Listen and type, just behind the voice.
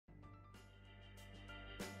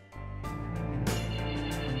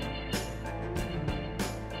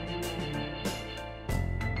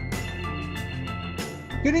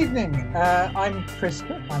Good evening. I'm Chris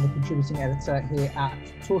Cook. I'm a contributing editor here at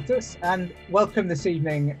Tortoise, and welcome this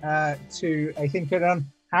evening to a thinking on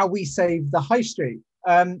how we save the high street.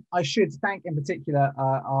 I should thank in particular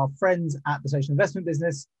our friends at the Social Investment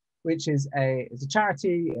Business, which is a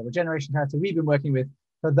charity, a regeneration charity we've been working with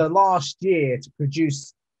for the last year to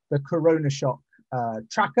produce the Corona Shock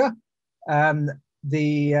tracker. And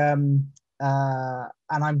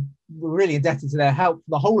I'm really indebted to their help for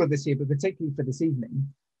the whole of this year, but particularly for this evening.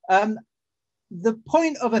 The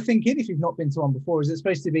point of a think-in, if you've not been to one before, is it's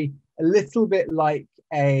supposed to be a little bit like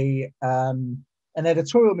an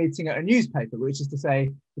editorial meeting at a newspaper, which is to say,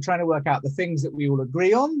 we're trying to work out the things that we all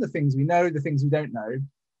agree on, the things we know, the things we don't know.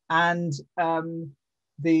 And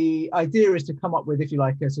the idea is to come up with, if you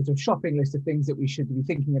like, a sort of shopping list of things that we should be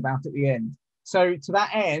thinking about at the end. So to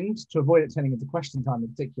that end, to avoid it turning into question time in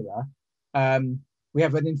particular, we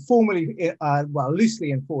have an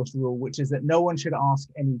loosely enforced rule, which is that no one should ask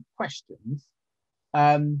any questions.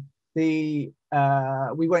 We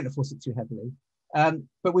won't enforce it too heavily,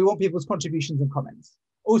 but we want people's contributions and comments.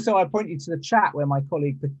 Also, I point you to the chat where my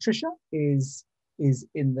colleague Patricia is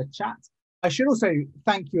in the chat. I should also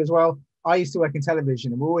thank you as well. I used to work in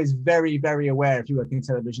television, and we're always very, very aware, if you work in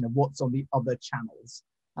television, of what's on the other channels.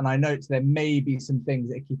 And I note there may be some things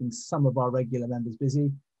that are keeping some of our regular members busy,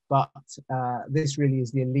 but this really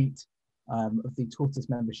is the elite of the Tortoise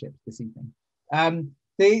membership this evening.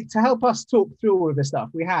 To help us talk through all of this stuff,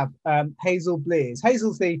 we have Hazel Blears.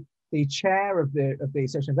 Hazel's the chair of the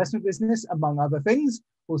Social Investment Business, among other things,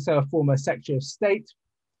 also a former Secretary of State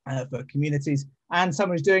for communities, and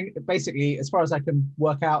someone who's doing, basically, as far as I can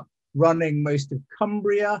work out, running most of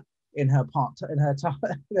Cumbria in her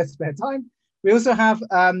spare time. We also have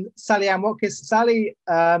Sally Ann Watkiss. Sally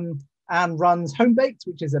Anne runs Homebaked,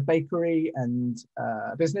 which is a bakery and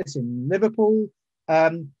business in Liverpool.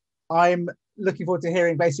 I'm looking forward to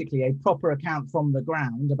hearing basically a proper account from the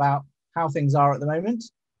ground about how things are at the moment.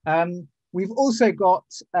 We've also got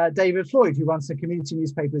David Floyd, who runs some community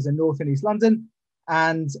newspapers in North and East London.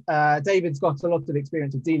 And David's got a lot of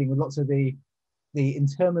experience of dealing with lots of the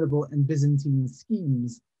interminable and Byzantine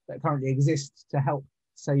schemes that currently exist to help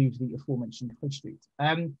save the aforementioned high street.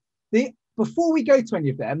 Before we go to any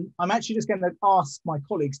of them, I'm actually just going to ask my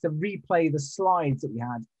colleagues to replay the slides that we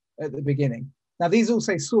had at the beginning. Now, these all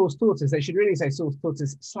say Source Tortoise. They should really say Source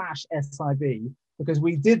Tortoise /SIB, because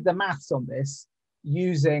we did the maths on this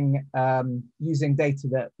using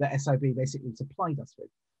data that SIB basically supplied us with.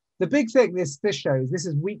 The big thing this shows, this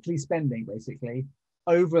is weekly spending, basically,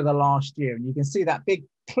 over the last year. And you can see that big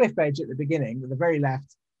cliff edge at the beginning, at the very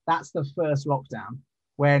left, that's the first lockdown,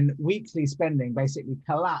 when weekly spending basically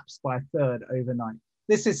collapsed by a third overnight.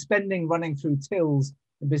 This is spending running through tills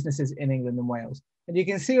and businesses in England and Wales. And you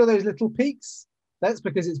can see all those little peaks. That's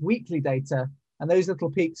because it's weekly data. And those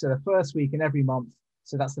little peaks are the first week in every month.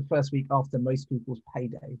 So that's the first week after most people's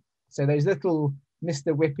payday. So those little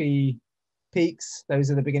Mr. Whippy peaks,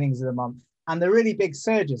 those are the beginnings of the month. And the really big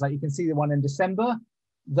surges, like you can see the one in December,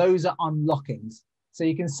 those are unlockings. So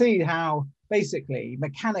you can see how basically,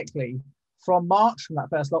 mechanically, from March, from that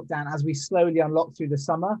first lockdown, as we slowly unlocked through the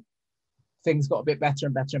summer, things got a bit better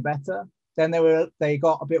and better and better. Then they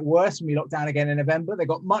got a bit worse when we locked down again in November. They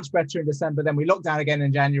got much better in December. Then we locked down again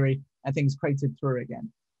in January, and things cratered through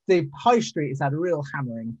again. The high street has had a real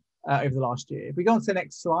hammering over the last year. If we go on to the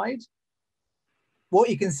next slide, what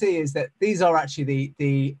you can see is that these are actually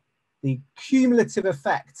the cumulative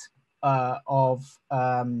effect of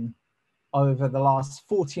over the last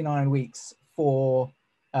 49 weeks for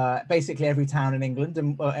basically every town in England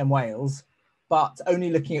and Wales, but only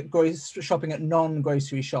looking at shopping at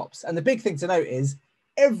non-grocery shops. And the big thing to note is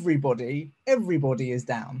everybody is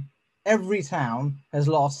down. Every town has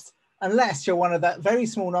lost, unless you're one of that very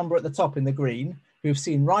small number at the top in the green who've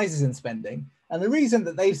seen rises in spending. And the reason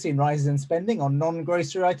that they've seen rises in spending on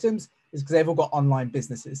non-grocery items is because they've all got online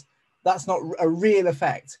businesses. That's not a real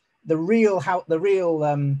effect. The real high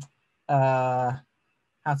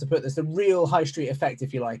street effect,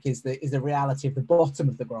 if you like, is the reality of the bottom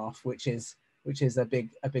of the graph, which is a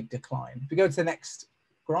big decline. If we go to the next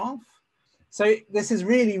graph, so this is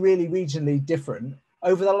really regionally different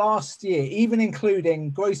over the last year, even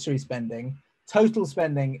including grocery spending. Total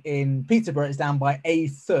spending in Peterborough is down by a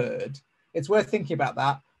third. It's worth thinking about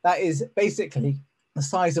that. That is basically the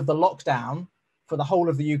size of the lockdown for the whole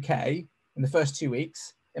of the UK in the first 2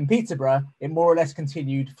 weeks. In Peterborough, it more or less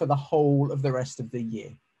continued for the whole of the rest of the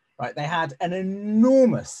year. Right? They had an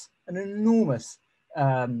enormous and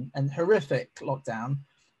horrific lockdown.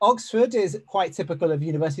 Oxford is quite typical of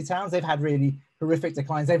university towns. They've had really horrific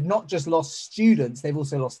declines. They've not just lost students, they've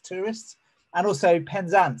also lost tourists, and also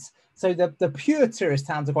Penzance. So the pure tourist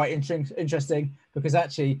towns are quite interesting because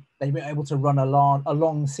actually they were able to run a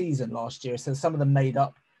long season last year. So some of them made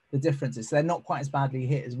up the differences. So they're not quite as badly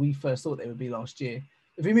hit as we first thought they would be last year.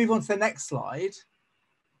 If we move on to the next slide,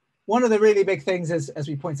 one of the really big things, as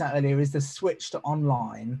we pointed out earlier, is the switch to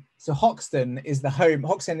online. So Hoxton is the home,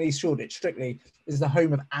 Hoxton and East Shoreditch strictly is the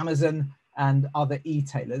home of Amazon and other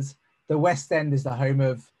e-tailers. The West End is the home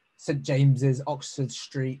of St James's, Oxford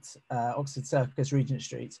Street, Oxford Circus, Regent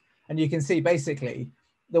Street. And you can see basically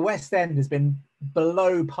the West End has been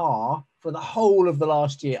below par for the whole of the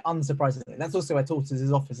last year, unsurprisingly. That's also where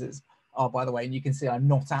Tortoise's offices are, by the way. And you can see I'm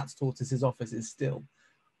not at Tortoise's offices still.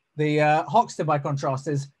 The Hoxton, by contrast,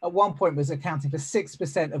 is at one point was accounting for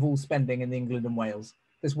 6% of all spending in England and Wales.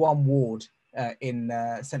 There's one ward in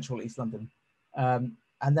central East London. And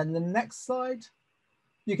then the next slide,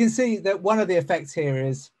 you can see that one of the effects here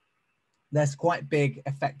is there's quite big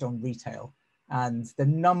effect on retail. And the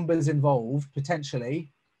numbers involved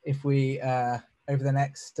potentially, if we over the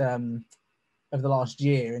next over the last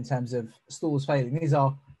year in terms of stores failing, these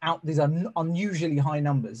are unusually high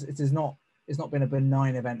numbers. It's not been a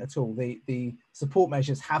benign event at all. The support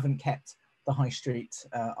measures haven't kept the high street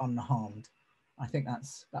unharmed. I think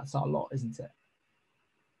that's our lot, isn't it?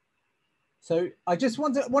 So I just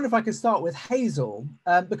wonder if I could start with Hazel,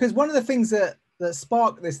 because one of the things that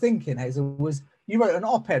sparked this thinking, Hazel, was you wrote an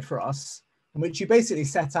op-ed for us in which you basically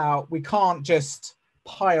set out, we can't just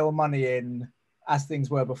pile money in as things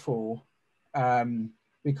were before.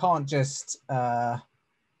 We can't just,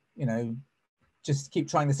 just keep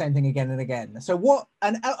trying the same thing again and again. So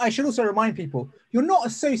and I should also remind people, you're not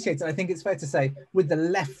associated, I think it's fair to say, with the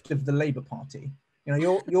left of the Labour Party. You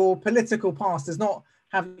know, your political past does not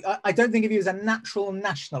have, I don't think of you as a natural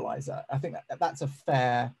nationaliser. I think that's a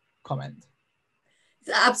fair comment.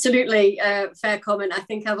 Absolutely fair comment. I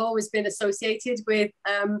think I've always been associated with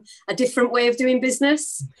a different way of doing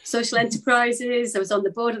business, social enterprises. I was on the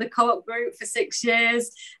board of the co-op group for 6 years,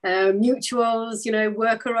 mutuals,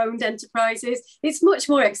 worker-owned enterprises. It's much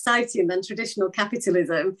more exciting than traditional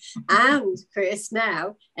capitalism. And Chris,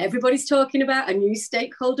 now everybody's talking about a new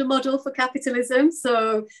stakeholder model for capitalism.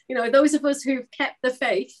 So, those of us who've kept the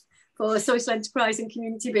faith for social enterprise and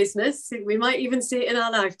community business, we might even see it in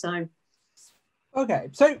our lifetime. Okay,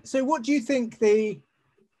 so what do you think we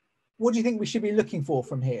should be looking for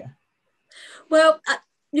from here? Well,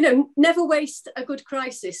 never waste a good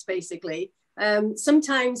crisis, basically.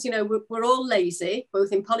 Sometimes, we're all lazy,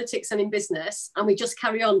 both in politics and in business, and we just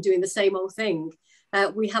carry on doing the same old thing.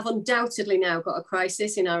 We have undoubtedly now got a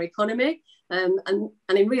crisis in our economy. And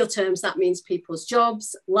in real terms, that means people's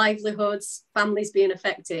jobs, livelihoods, families being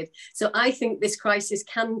affected. So I think this crisis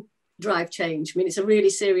can drive change. I mean, it's a really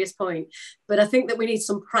serious point, but I think that we need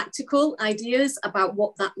some practical ideas about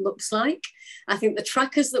what that looks like. I think the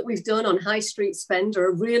trackers that we've done on high street spend are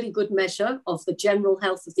a really good measure of the general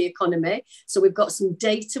health of the economy. So we've got some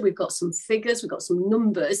data, we've got some figures, we've got some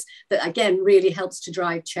numbers that again really helps to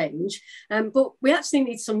drive change. But we actually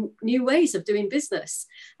need some new ways of doing business.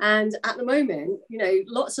 And at the moment,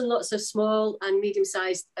 lots and lots of small and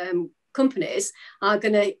medium-sized companies are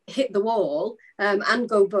going to hit the wall and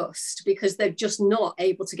go bust because they're just not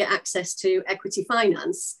able to get access to equity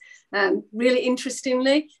finance. Really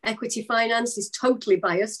interestingly, equity finance is totally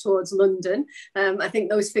biased towards London. I think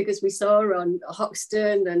those figures we saw on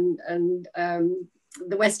Hoxton and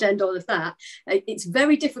the West End, all of that, it's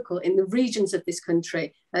very difficult in the regions of this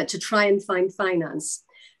country to try and find finance.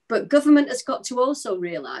 But government has got to also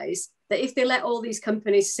realise that if they let all these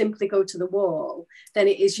companies simply go to the wall, then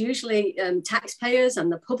it is usually taxpayers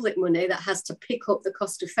and the public money that has to pick up the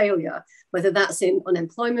cost of failure, whether that's in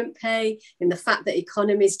unemployment pay, in the fact that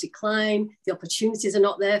economies decline, the opportunities are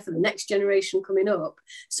not there for the next generation coming up.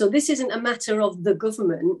 So this isn't a matter of the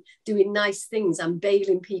government doing nice things and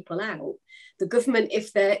bailing people out. The government,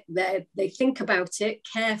 if they think about it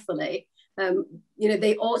carefully,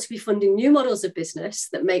 they ought to be funding new models of business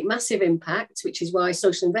that make massive impact, which is why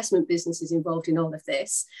social investment business is involved in all of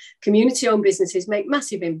this. Community-owned businesses make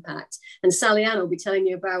massive impact. And Sally Ann will be telling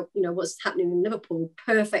you about, what's happening in Liverpool,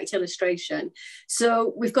 perfect illustration.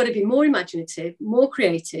 So we've got to be more imaginative, more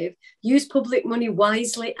creative, use public money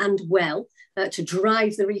wisely and well to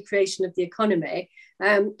drive the recreation of the economy.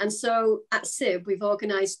 And so at SIB, we've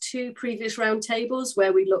organised 2 previous roundtables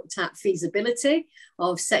where we looked at feasibility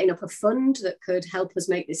of setting up a fund that could help us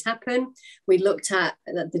make this happen. We looked at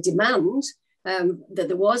the demand that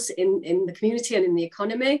there was in the community and in the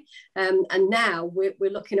economy. And now we're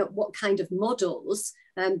looking at what kind of models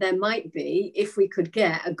there might be if we could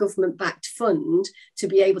get a government-backed fund to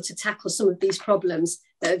be able to tackle some of these problems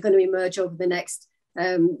that are going to emerge over the next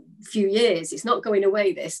few years. It's not going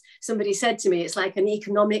away, this. Somebody said to me, it's like an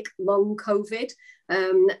economic long COVID.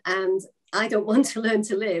 And I don't want to learn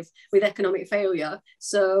to live with economic failure.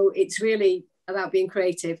 So it's really about being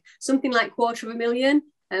creative. Something like 250,000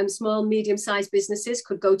 small, medium-sized businesses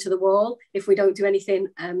could go to the wall if we don't do anything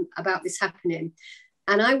about this happening.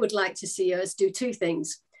 And I would like to see us do two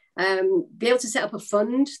things. Be able to set up a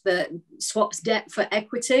fund that swaps debt for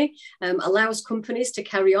equity, allows companies to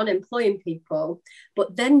carry on employing people,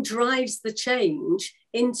 but then drives the change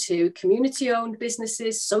into community-owned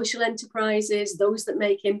businesses, social enterprises, those that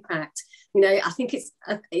make impact. You know, I think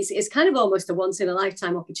it's kind of almost a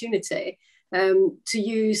once-in-a-lifetime opportunity to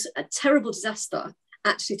use a terrible disaster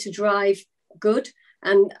actually to drive good.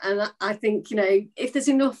 And I think, you know, if there's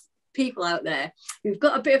enough people out there who've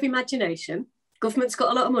got a bit of imagination, government's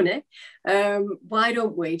got a lot of money, why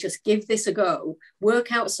don't we just give this a go,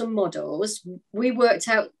 work out some models? We worked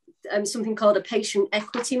out something called a patient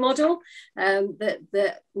equity model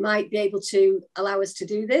that might be able to allow us to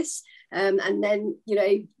do this. And then, you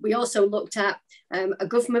know, we also looked at a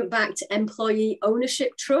government-backed employee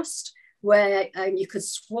ownership trust where you could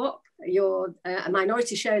swap your a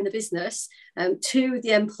minority share in the business to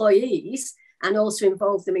the employees and also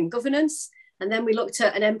involve them in governance. And then we looked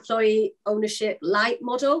at an employee ownership light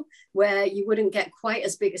model where you wouldn't get quite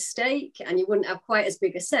as big a stake and you wouldn't have quite as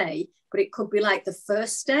big a say, but it could be like the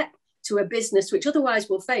first step to a business which otherwise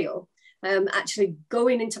will fail, actually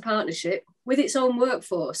going into partnership with its own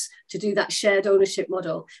workforce to do that shared ownership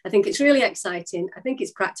model. I think it's really exciting. I think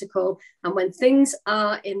it's practical. And when things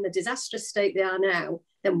are in the disastrous state they are now,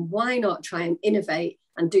 then why not try and innovate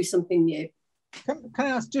and do something new? Can I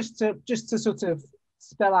ask just to sort of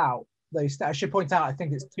spell out those stats? I should point out, I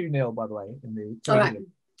think it's 2-0, by the way, in the all right.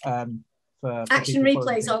 For action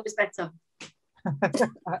replay is always better.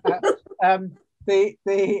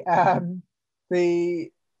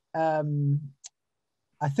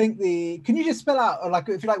 I think can you just spell out, like,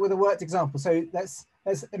 if you like, with a worked example? So let's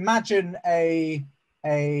imagine a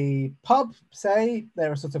pub, say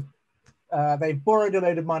they're a sort of they've borrowed a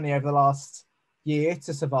load of money over the last year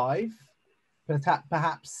to survive.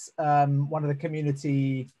 Perhaps one of the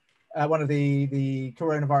community, one of the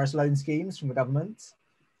coronavirus loan schemes from the government.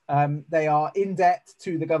 They are in debt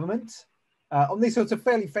to the government on these sorts of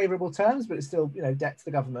fairly favourable terms, but it's still, you know, debt to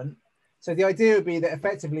the government. So the idea would be that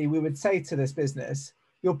effectively we would say to this business,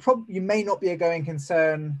 you may not be a going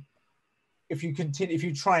concern if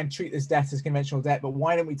you try and treat this debt as conventional debt, but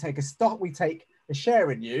why don't we take a stock? We take a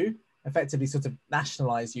share in you, effectively sort of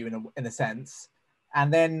nationalise you in a sense,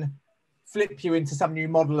 and then flip you into some new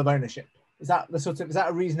model of ownership. Is that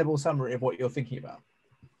a reasonable summary of what you're thinking about?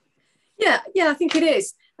 Yeah, I think it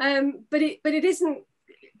is. But it isn't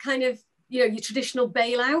kind of, you know, your traditional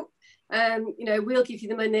bailout. You know, we'll give you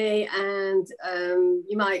the money and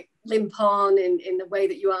you might limp on in the way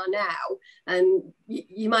that you are now, and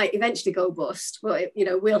you might eventually go bust, but, you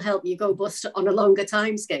know, we'll help you go bust on a longer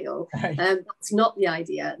time scale. Right. That's not the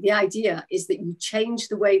idea. The idea is that you change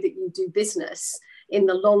the way that you do business in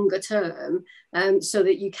the longer term, so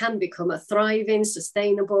that you can become a thriving,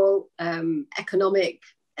 sustainable economic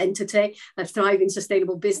entity, a thriving,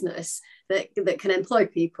 sustainable business that can employ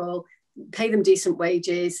people, pay them decent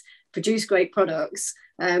wages, produce great products,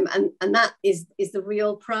 and that is the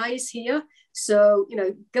real prize here. So, you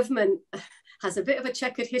know, government has a bit of a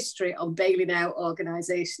checkered history on bailing out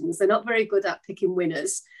organisations. They're not very good at picking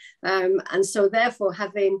winners. And so therefore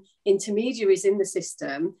having intermediaries in the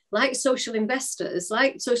system, like social investors,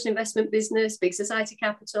 like social investment business, big society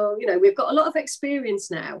capital, you know, we've got a lot of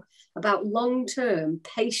experience now about long-term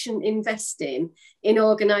patient investing in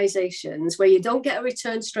organisations where you don't get a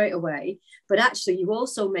return straight away, but actually you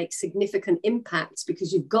also make significant impacts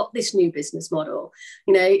because you've got this new business model.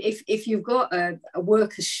 You know, if you've got a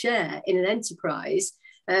worker's share in an enterprise,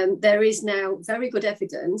 there is now very good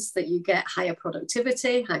evidence that you get higher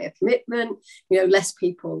productivity, higher commitment, you know, less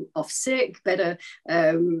people off sick, better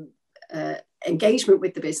engagement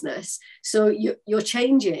with the business. So you're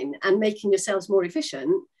changing and making yourselves more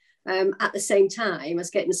efficient. At the same time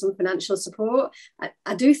as getting some financial support.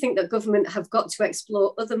 I do think that government have got to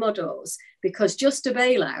explore other models, because just a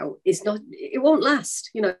bailout it won't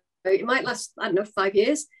last. You know, it might last, I don't know, 5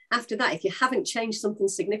 years. After that, if you haven't changed something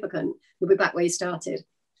significant, you'll be back where you started.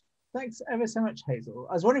 Thanks ever so much, Hazel.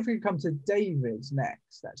 I was wondering if we could come to David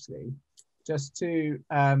next, actually, just to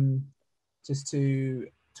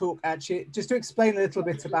explain a little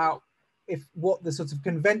bit about what the sort of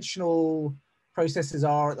conventional processes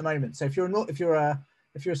are at the moment. So if you're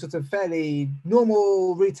a sort of fairly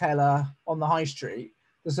normal retailer on the high street,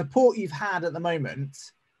 the support you've had at the moment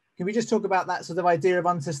Can we just talk about that sort of idea of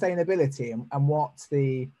unsustainability and what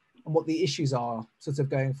the issues are sort of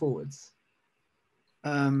going forwards?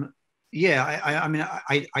 Yeah, I mean,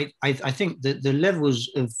 I think that the levels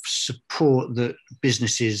of support that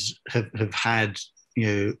businesses have had,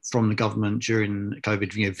 from the government during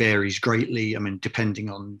COVID, varies greatly. I mean, depending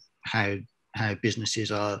on how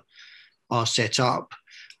businesses are set up,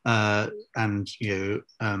 and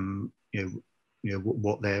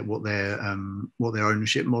what their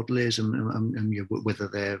ownership model is, and whether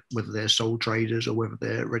they're sole traders or whether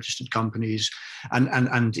they're registered companies, and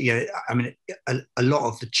I mean, a lot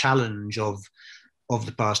of the challenge of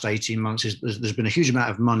the past 18 months is there's been a huge amount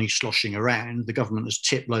of money sloshing around. The government has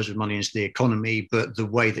tipped loads of money into the economy, but the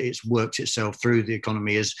way that it's worked itself through the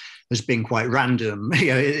economy has been quite random.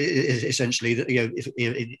 Essentially,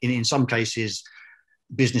 in some cases,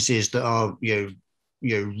 businesses that are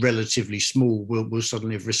relatively small will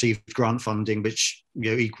suddenly have received grant funding, which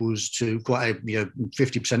equals to quite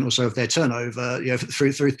 50% or so of their turnover.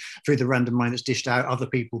 Through the random money that's dished out. Other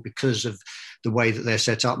people, because of the way that they're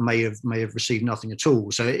set up, may have received nothing at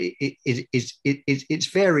all. So it's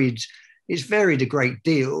varied. It's varied a great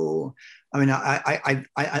deal. I mean,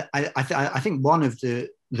 I think one of the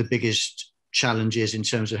biggest challenges in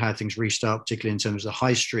terms of how things restart, particularly in terms of the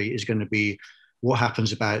high street, is going to be what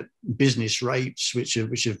happens about business rates, which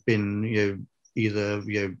have been either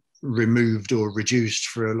removed or reduced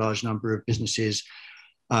for a large number of businesses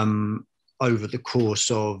over the course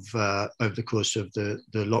of the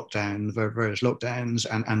lockdown, the various lockdowns,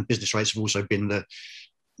 and business rates have also been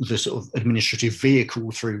the sort of administrative vehicle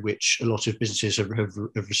through which a lot of businesses have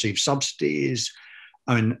received subsidies.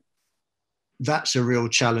 I mean, that's a real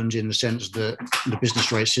challenge in the sense that the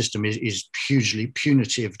business rate system is hugely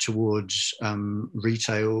punitive towards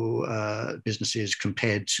retail businesses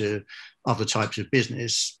compared to other types of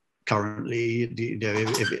business. Currently,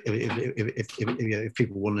 if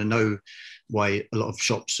people want to know why a lot of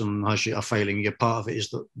shops on high street are failing, part of it is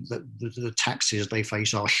that the taxes they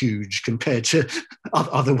face are huge compared to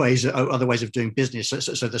other ways of doing business.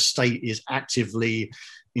 So the state is actively,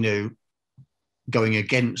 going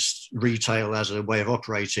against retail as a way of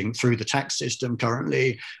operating through the tax system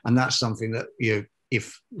currently, and that's something that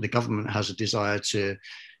if the government has a desire to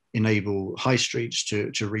enable high streets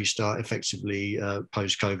to restart effectively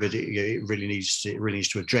post-COVID, it really needs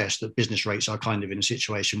to address that business rates are kind of in a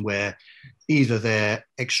situation where either they're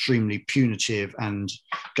extremely punitive and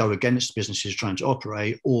go against businesses trying to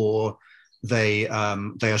operate, or they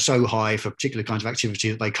are so high for particular kinds of activity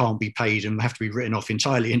that they can't be paid and have to be written off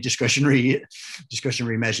entirely in discretionary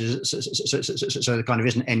measures. So there kind of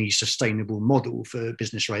isn't any sustainable model for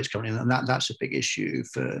business rates currently, and that's a big issue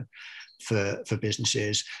for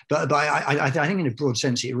businesses. But I think in a broad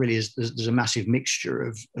sense, it really is. There's a massive mixture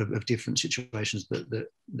of different situations that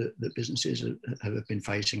businesses have been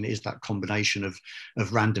facing. It is that combination of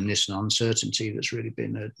randomness and uncertainty that's really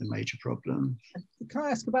been a major problem. Can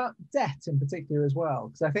I ask about debt in particular as well?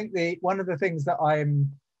 Because I think one of the things that,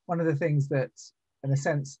 in a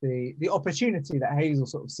sense, the opportunity that Hazel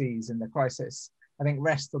sort of sees in the crisis, I think,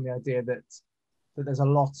 rests on the idea that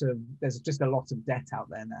there's just a lot of debt out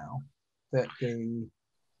there now.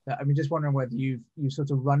 I'm just wondering whether you've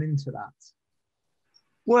sort of run into that.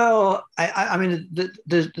 Well, I mean,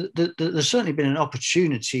 there's certainly been an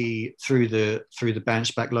opportunity through the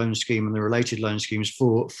bounce back loan scheme and the related loan schemes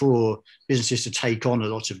for businesses to take on a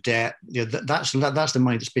lot of debt. That's the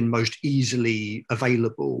money that's been most easily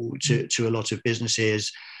available to a lot of businesses.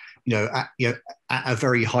 At a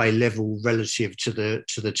very high level relative to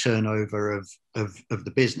the turnover of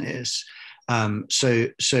the business. So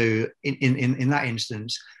in that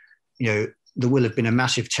instance, there will have been a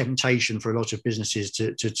massive temptation for a lot of businesses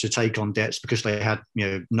to take on debts because they had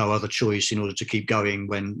no other choice in order to keep going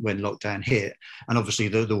when lockdown hit. And obviously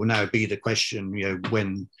there will now be the question,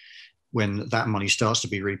 when that money starts to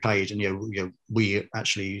be repaid, and we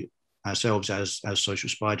actually ourselves as Social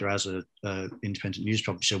Spider, as a independent news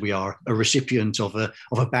publisher, we are a recipient of a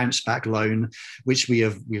bounce back loan, which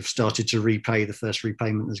we've started to repay. The first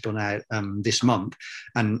repayment has gone out this month,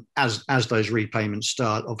 and as those repayments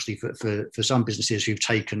start, obviously for some businesses who've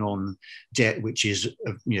taken on debt which is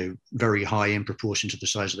very high in proportion to the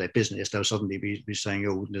size of their business, they'll suddenly be saying,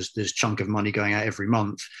 oh, there's this chunk of money going out every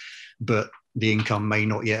month, but the income may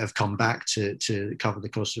not yet have come back to cover the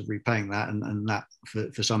cost of repaying that, and that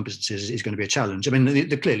for some businesses is going to be a challenge. I mean,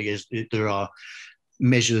 there are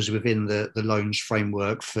measures within the loans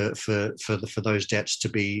framework for those debts to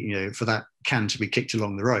be, for that can to be kicked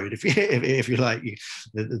along the road, if you like.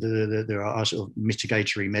 There are sort of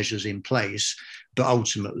mitigatory measures in place, but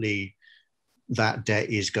ultimately that debt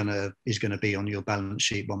is gonna be on your balance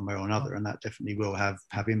sheet one way or another, and that definitely will have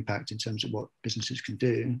impact in terms of what businesses can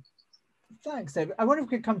do. Thanks, David. I wonder if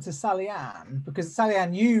we could come to Sally Ann, because Sally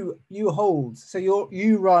Ann, you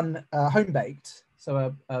run Homebaked,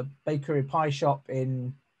 so a bakery pie shop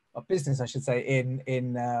a business, I should say,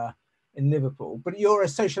 in Liverpool. But you're a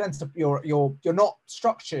social enterprise. You're not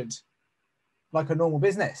structured like a normal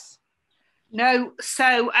business. No,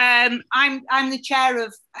 so I'm the chair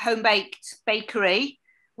of Homebaked Bakery,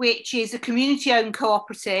 which is a community-owned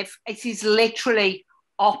cooperative. It is literally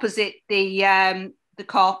opposite the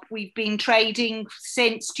Co-op. We've been trading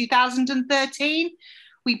since 2013.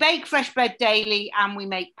 We bake fresh bread daily and we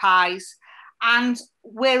make pies. And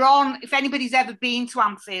we're on, if anybody's ever been to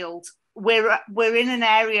Anfield, we're in an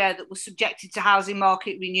area that was subjected to housing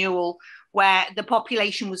market renewal, where the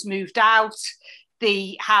population was moved out,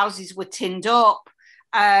 the houses were tinned up,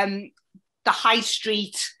 the high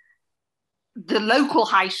street, the local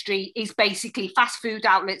high street is basically fast food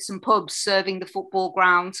outlets and pubs serving the football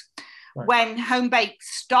ground. Right. When Homebaked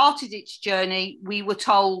started its journey, we were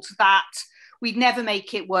told that we'd never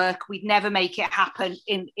make it work, we'd never make it happen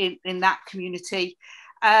in that community.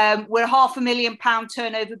 We're a £500,000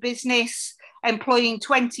 turnover business, employing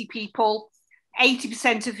 20 people,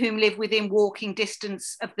 80% of whom live within walking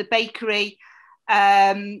distance of the bakery.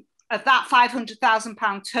 Of that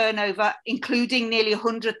 £500,000 turnover, including nearly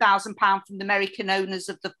 £100,000 from the American owners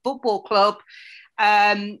of the football club,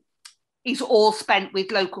 is all spent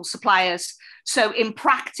with local suppliers. So in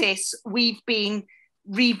practice, we've been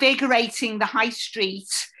revigorating the high street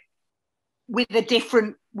with a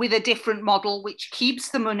different model, which keeps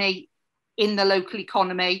the money in the local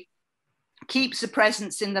economy, keeps a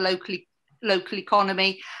presence in the local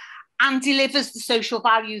economy, and delivers the social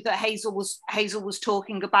value that Hazel was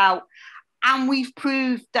talking about. And we've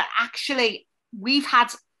proved that actually we've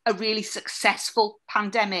had a really successful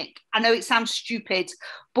pandemic. I know it sounds stupid,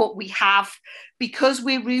 but we have, because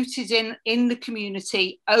we're rooted in the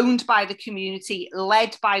community, owned by the community,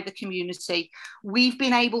 led by the community, we've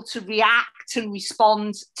been able to react and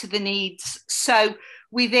respond to the needs. So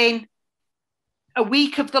within a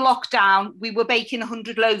week of the lockdown, we were baking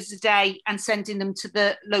 100 loaves a day and sending them to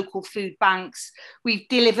the local food banks. We've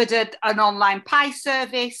delivered an online pie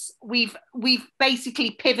service. We've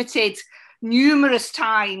basically pivoted numerous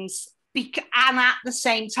times and at the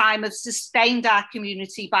same time have sustained our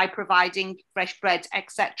community by providing fresh bread,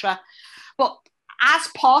 etc. But as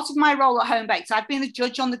part of my role at Homebaked, I've been a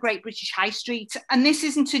judge on the Great British High Street, and this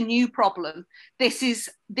isn't a new problem. This is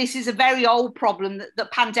a very old problem that the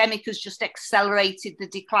pandemic has just accelerated the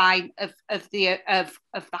decline of the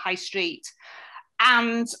High Street.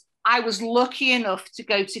 And I was lucky enough to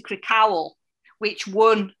go to Crickhowell, which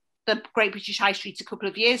won the Great British High Street a couple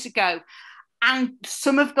of years ago. And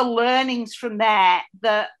some of the learnings from there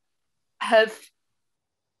that have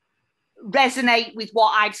resonate with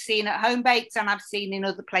what I've seen at Homebaked and I've seen in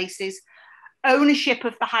other places. Ownership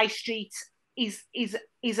of the high street is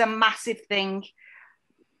a massive thing.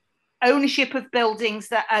 Ownership of buildings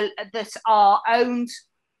that are owned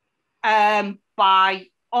by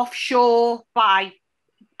offshore, by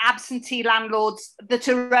absentee landlords, that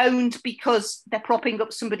are owned because they're propping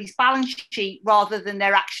up somebody's balance sheet rather than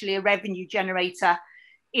they're actually a revenue generator,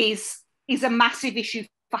 is a massive issue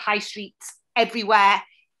for high streets everywhere.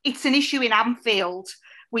 It's an issue in Anfield,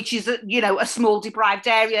 which is a small deprived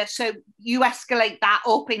area. So you escalate that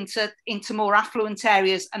up into more affluent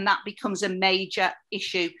areas, and that becomes a major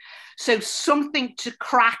issue. So something to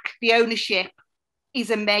crack the ownership is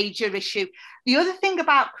a major issue. The other thing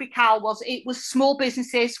about Crickhowell was it was small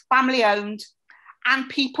businesses, family owned, and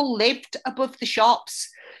people lived above the shops.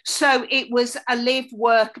 So it was a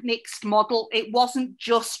live-work mixed model. It wasn't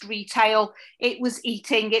just retail. It was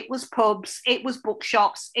eating, it was pubs, it was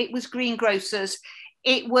bookshops, it was greengrocers,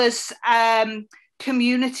 it was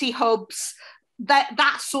community hubs,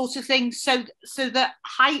 that sort of thing. So that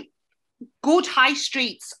good high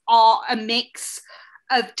streets are a mix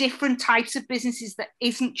of different types of businesses that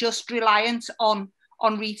isn't just reliant on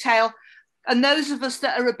retail. And those of us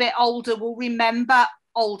that are a bit older will remember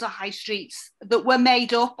older high streets that were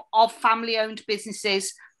made up of family-owned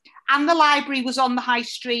businesses, and the library was on the high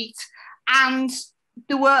street, and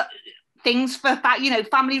there were things for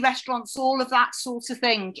family restaurants, all of that sort of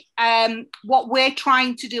thing. What we're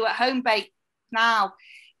trying to do at Homebaked now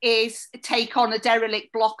is take on a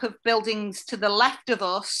derelict block of buildings to the left of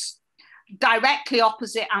us, directly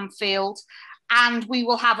opposite Anfield, and we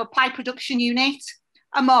will have a pie production unit,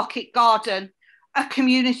 a market garden, a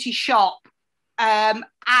community shop,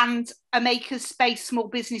 and a maker's space small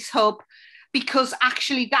business hub, because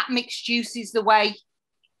actually that mixed use is the way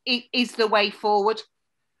is the way forward.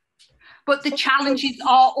 But the challenges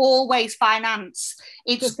are always finance.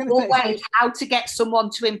 It's always how to get someone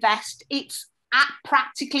to invest. It's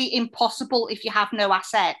practically impossible if you have no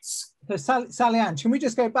assets. So Sally Ann, can we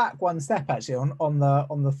just go back one step actually on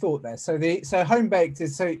the thought there? So Homebaked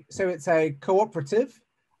is so it's a cooperative.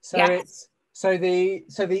 So yes.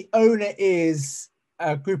 The owner is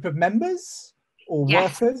a group of members or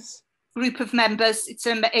workers. Group of members.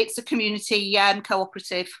 It's a community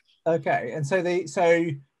cooperative. Okay, and so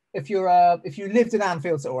if you lived in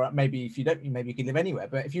Anfield, or maybe if you don't, maybe you can live anywhere,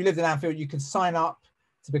 but if you lived in Anfield, you could sign up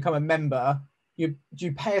to become a member. Do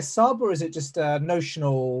you pay a sub, or is it just a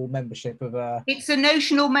notional membership of a? It's a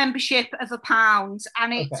notional membership of £1,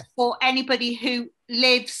 and it's for anybody who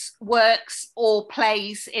lives, works, or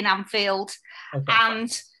plays in Anfield. Okay.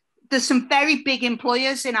 And there's some very big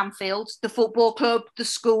employers in Anfield: the football club, the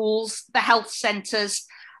schools, the health centres.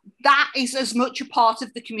 That is as much a part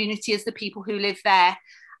of the community as the people who live there.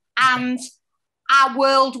 And our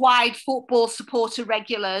worldwide football supporter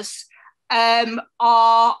regulars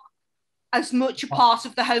are as much a part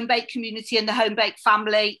of the Homebaked community and the Homebaked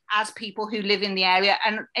family as people who live in the area.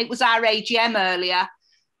 And it was our AGM earlier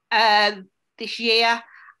this year,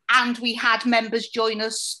 and we had members join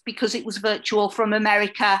us because it was virtual from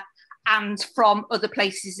America and from other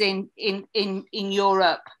places in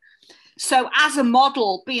Europe. So as a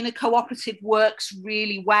model, being a cooperative works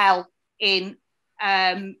really well in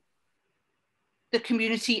the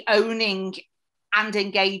community owning and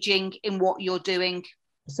engaging in what you're doing.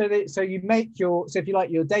 So you make if you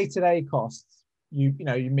like your day-to-day costs,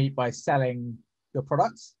 you meet by selling your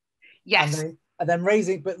products. Yes. And then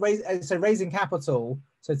raising capital.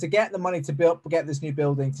 So to get the money to get this new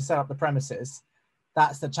building, to set up the premises,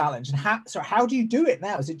 that's the challenge. And how do you do it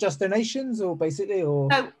now? Is it just donations or basically, or?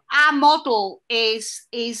 So our model is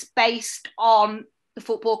based on the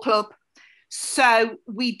football club. So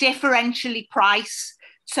we differentially price.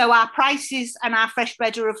 So our prices and our fresh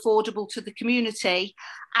bread are affordable to the community.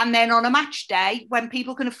 And then on a match day, when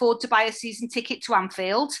people can afford to buy a season ticket to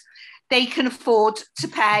Anfield, they can afford to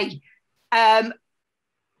pay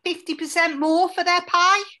 50% more for their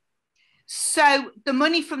pie. So the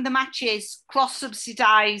money from the matches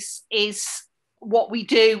cross-subsidise is what we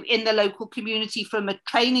do in the local community from a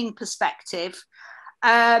training perspective.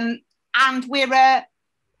 And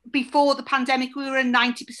before the pandemic, we were a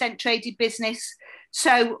 90% traded business.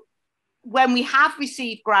 So when we have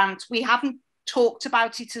received grant, we haven't talked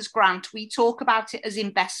about it as grant. We talk about it as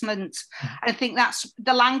investment. I think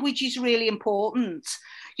the language is really important.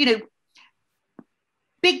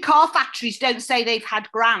 Big car factories don't say they've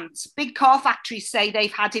had grants. Big car factories say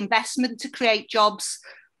they've had investment to create jobs.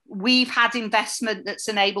 We've had investment that's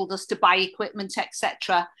enabled us to buy equipment,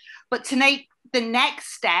 etc. But to make the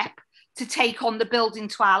next step, to take on the building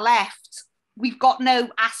to our left, we've got no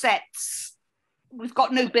assets. We've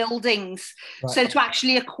got no buildings. Right. So to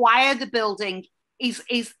actually acquire the building is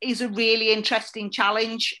a really interesting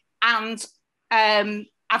challenge. And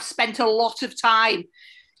I've spent a lot of time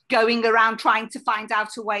going around trying to find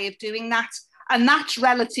out a way of doing that. And that's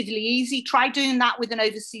relatively easy. Try doing that with an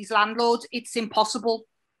overseas landlord. It's impossible.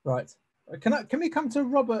 Right. Can we come to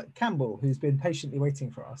Robert Campbell, who's been patiently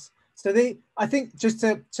waiting for us? So I think just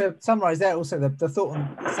to summarise there, also the thought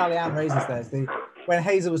on Sally Ann raises there is when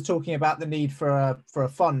Hazel was talking about the need for a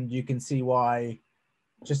fund, you can see why.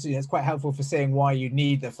 It's quite helpful for seeing why you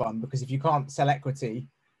need the fund, because if you can't sell equity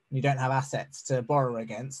and you don't have assets to borrow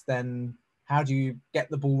against, then how do you get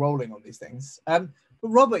the ball rolling on these things? But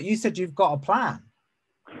Robert, you said you've got a plan.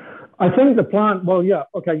 I think the plan. Well, yeah.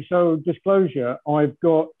 Okay. So disclosure. I've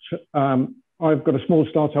got a small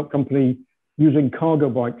startup company using cargo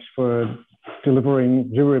bikes for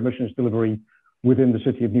delivering zero emissions delivery within the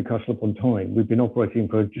city of Newcastle upon Tyne. We've been operating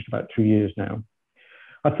for just about 2 years now.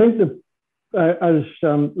 I think that as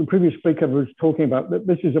the previous speaker was talking about, that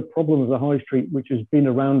this is a problem of the high street, which has been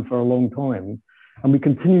around for a long time. And we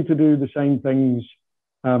continue to do the same things,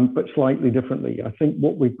 but slightly differently. I think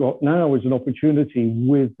what we've got now is an opportunity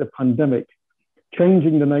with the pandemic,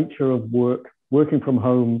 changing the nature of work, working from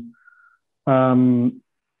home,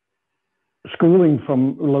 schooling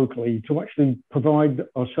from locally, to actually provide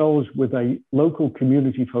ourselves with a local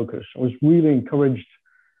community focus. I was really encouraged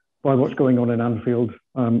by what's going on in Anfield.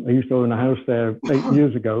 I used to own a house there 8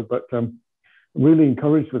 years ago, but really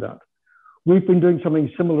encouraged with that. We've been doing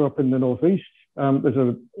something similar up in the Northeast. There's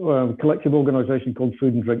a collective organisation called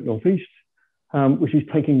Food and Drink Northeast, which is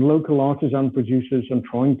taking local artisan producers and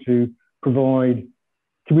trying to provide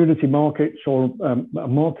community markets or a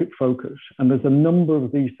market focus. And there's a number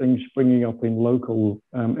of these things springing up in local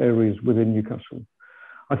areas within Newcastle.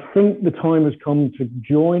 I think the time has come to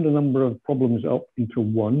join a number of problems up into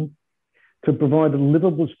one, to provide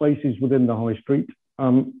livable spaces within the high street.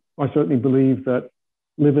 I certainly believe that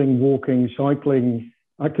living, walking, cycling,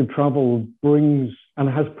 active travel brings, and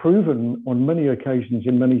has proven on many occasions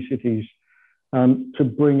in many cities, to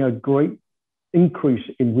bring a great increase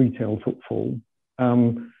in retail footfall.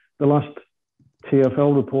 The last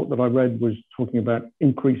TfL report that I read was talking about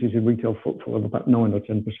increases in retail footfall of about 9 or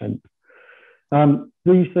 10%.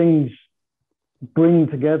 These things bring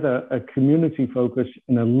together a community focus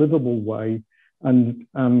in a livable way. And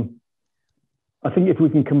I think if we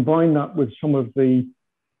can combine that with some of the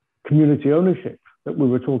community ownership that we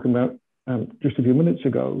were talking about just a few minutes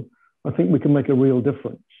ago, I think we can make a real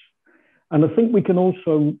difference. And I think we can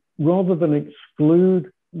also, rather than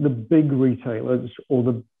exclude the big retailers or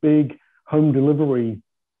the big home delivery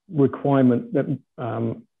requirement that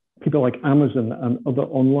people like Amazon and other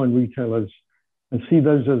online retailers, and see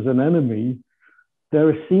those as an enemy,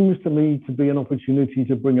 there seems to me to be an opportunity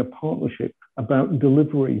to bring a partnership about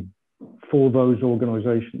delivery for those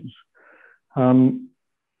organizations.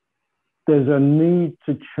 There's a need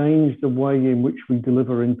to change the way in which we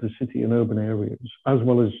deliver into city and urban areas, as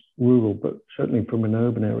well as rural, but certainly from in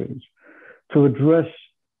urban areas, to address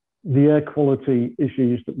the air quality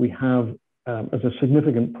issues that we have as a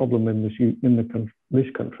significant problem in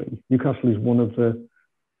this country. Newcastle is one of the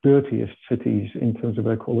dirtiest cities in terms of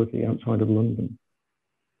air quality outside of London.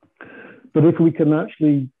 But if we can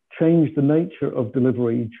actually change the nature of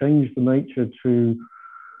delivery, change the nature to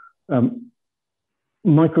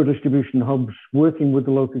micro distribution hubs, working with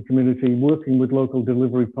the local community, working with local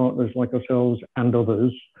delivery partners like ourselves and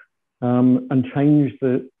others, and change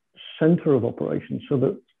the center of operations so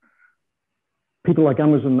that people like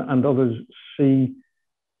Amazon and others see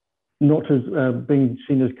not as being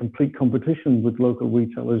seen as complete competition with local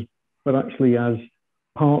retailers, but actually as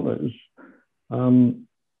partners,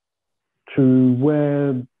 to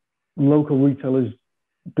where local retailers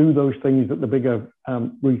do those things that the bigger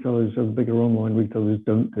retailers and bigger online retailers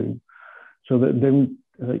don't do, so that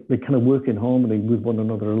they kind of work in harmony with one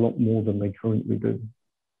another a lot more than they currently do.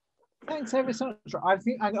 Thanks ever so much. I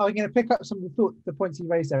think I'm going to pick up some of the points you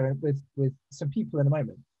raised there with some people in a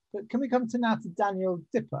moment. But can we come now to Daniel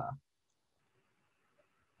Dipper?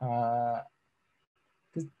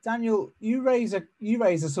 Because Daniel, you raise a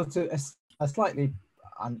sort of a slightly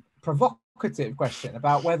provocative question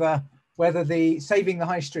about whether the saving the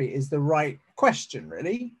high street is the right question,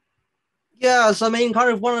 really. Yes, I mean, kind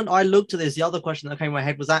of when I looked at this, the other question that came in my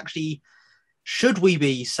head was actually, should we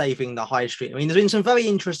be saving the high street? I mean, there's been some very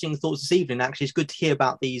interesting thoughts this evening. Actually, it's good to hear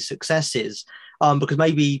about these successes, because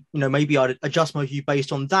maybe I'd adjust my view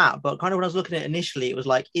based on that. But kind of when I was looking at it initially, it was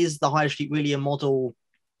like, is the high street really a model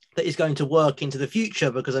that is going to work into the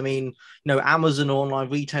future? Because I mean, Amazon or online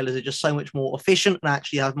retailers are just so much more efficient and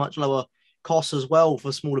actually have much lower costs as well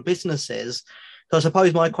for smaller businesses. So I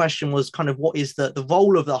suppose my question was kind of, what is the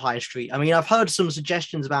role of the high street? I mean, I've heard some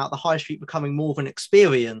suggestions about the high street becoming more of an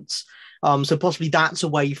experience. So possibly that's a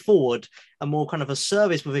way forward, and more kind of a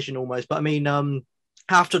service provision almost. But I mean, I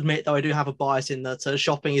have to admit, though, I do have a bias in that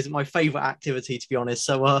shopping isn't my favorite activity, to be honest.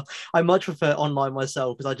 So I much prefer online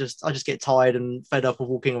myself, because I just get tired and fed up of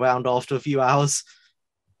walking around after a few hours.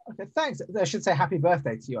 Okay, thanks. I should say happy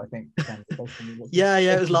birthday to you, I think. Yeah,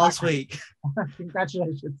 it was last week.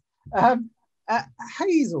 Congratulations.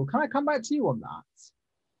 Hazel, can I come back to you on that?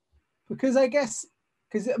 Because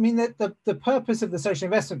I mean, the purpose of the social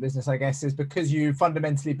investment business, I guess, is because you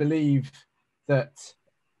fundamentally believe that,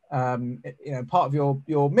 part of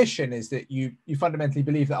your mission is that you fundamentally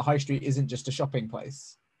believe that a high street isn't just a shopping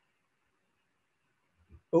place.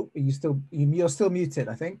 Oh, you're still muted,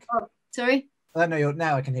 I think. Oh, sorry. No,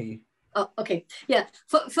 now I can hear you. Oh, okay. Yeah.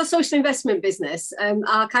 For social investment business,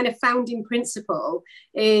 our kind of founding principle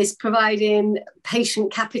is providing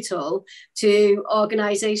patient capital to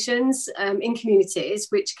organisations in communities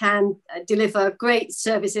which can deliver great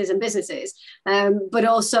services and businesses, but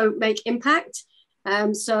also make impact.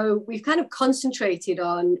 So we've kind of concentrated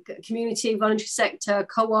on community, voluntary sector,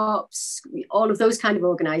 co-ops, all of those kind of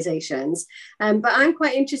organisations. But I'm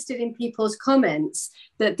quite interested in people's comments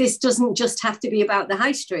that this doesn't just have to be about the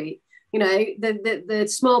high street. The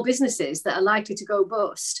small businesses that are likely to go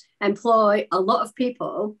bust employ a lot of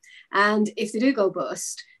people. And if they do go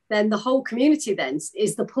bust, then the whole community then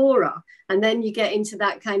is the poorer. And then you get into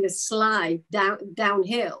that kind of slide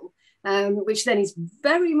downhill. Which then is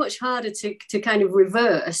very much harder to kind of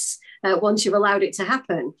reverse once you've allowed it to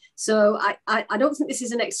happen. So I don't think this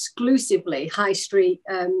is an exclusively high street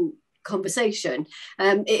conversation.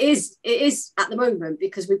 It is at the moment,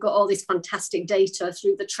 because we've got all this fantastic data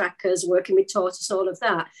through the trackers, working with Tortoise, all of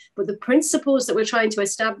that. But the principles that we're trying to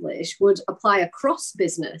establish would apply across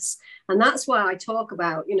business. And that's why I talk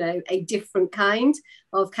about, a different kind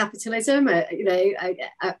of capitalism,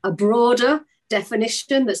 a broader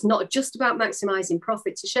definition that's not just about maximizing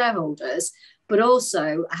profit to shareholders, but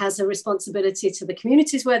also has a responsibility to the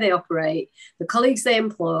communities where they operate, the colleagues they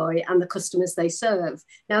employ, and the customers they serve.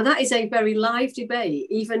 Now, that is a very live debate,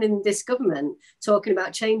 even in this government, talking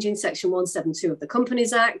about changing Section 172 of the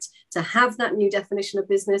Companies Act to have that new definition of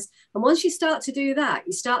business. And once you start to do that,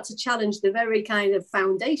 you start to challenge the very kind of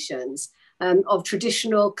foundations of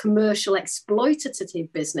traditional commercial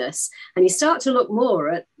exploitative business. And you start to look more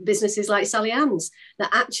at businesses like Sally Ann's, that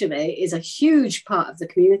actually is a huge part of the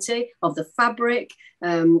community, of the fabric.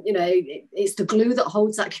 It's the glue that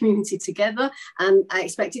holds that community together. And I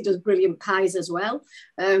expect it does brilliant pies as well.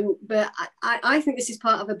 But I think this is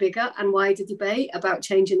part of a bigger and wider debate about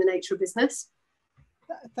changing the nature of business.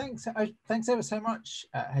 Thanks ever so much,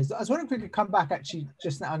 Hazel. I was wondering if we could come back actually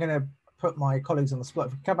just now. I'm going to put my colleagues on the spot.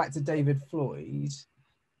 If we come back to David Floyd,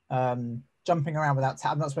 jumping around without,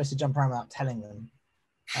 I'm not supposed to jump around without telling them,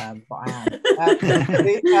 but I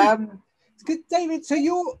am. It's good, David. So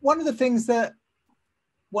you're one of the things I'm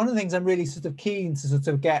really sort of keen to sort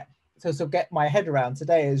of get my head around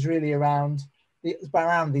today is really around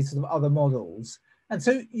these sort of other models. And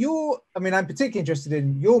so I'm particularly interested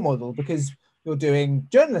in your model because you're doing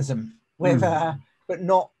journalism with, but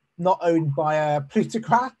not owned by a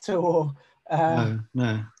plutocrat or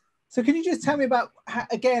no. So can you just tell me about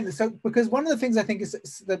because one of the things I think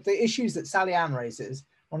is that the issues that Sally Ann raises,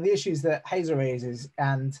 one of the issues that Hazel raises,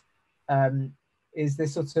 and is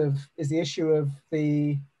the issue of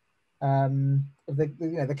the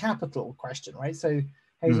capital question, right? So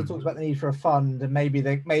Hazel talks about the need for a fund, and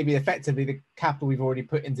maybe effectively the capital we've already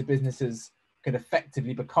put into businesses could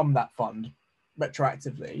effectively become that fund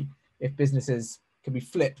retroactively if businesses can be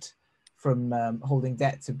flipped from holding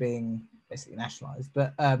debt to being basically nationalized.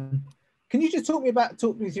 But can you just talk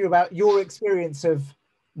me through about your experience of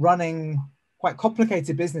running quite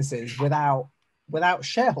complicated businesses without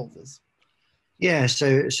shareholders? Yeah,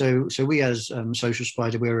 so we as Social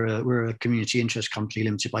Spider, we're a community interest company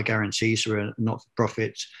limited by guarantee, so we're a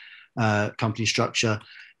not-for-profit company structure,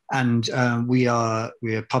 and we are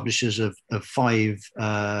publishers of 5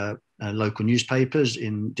 local newspapers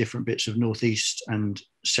in different bits of northeast and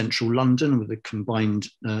central London, with a combined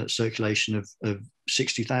circulation of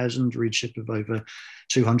 60,000, readership of over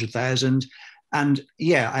 200,000. And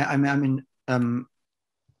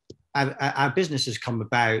our business has come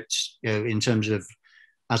about, in terms of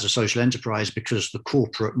as a social enterprise, because the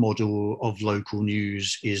corporate model of local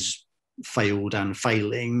news is failed and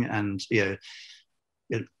failing, and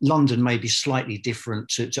London may be slightly different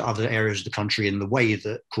to other areas of the country in the way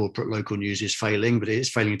that corporate local news is failing, but it is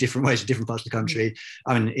failing in different ways in different parts of the country.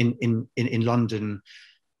 I mean, in London,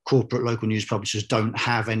 corporate local news publishers don't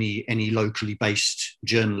have any locally based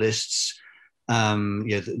journalists. The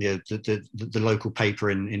local paper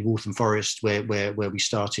in Waltham Forest, where we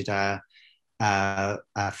started our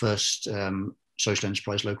first social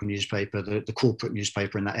enterprise local newspaper, the corporate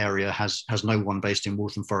newspaper in that area has no one based in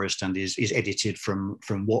Waltham Forest and is edited from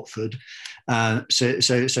Watford. So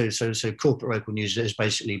corporate local news has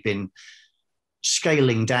basically been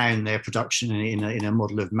scaling down their production in a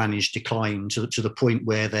model of managed decline to the point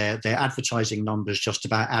where their advertising numbers just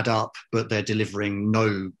about add up, but they're delivering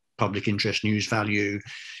no public interest news value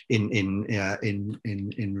in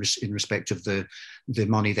respect of the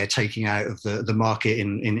money they're taking out of the market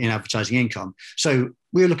in advertising income. So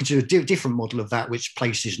we're looking to do a different model of that, which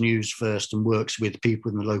places news first and works with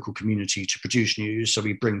people in the local community to produce news. So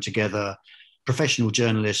we bring together professional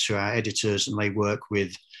journalists who are editors, and they work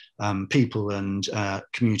with people and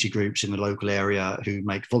community groups in the local area who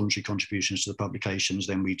make voluntary contributions to the publications.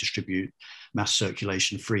 Then we distribute mass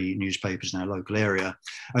circulation free newspapers in our local area.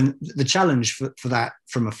 And the challenge for that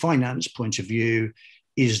from a finance point of view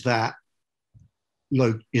is that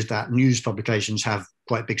news publications have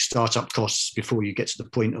quite big startup costs before you get to the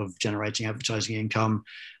point of generating advertising income.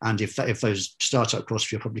 And if those startup costs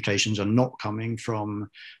for your publications are not coming from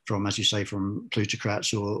as you say, from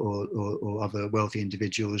plutocrats or other wealthy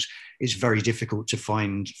individuals, it's very difficult to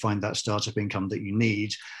find that startup income that you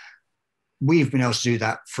need. We've been able to do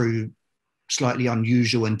that through slightly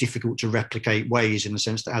unusual and difficult to replicate ways, in the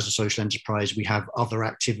sense that as a social enterprise, we have other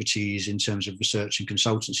activities in terms of research and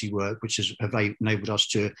consultancy work, which have enabled us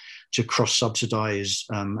to cross-subsidize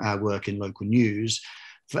our work in local news.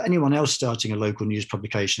 For anyone else starting a local news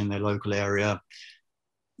publication in their local area,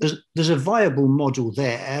 there's a viable model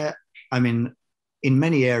there, I mean, in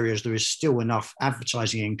many areas, there is still enough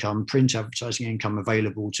advertising income, print advertising income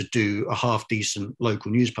available to do a half decent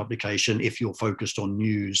local news publication if you're focused on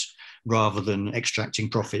news rather than extracting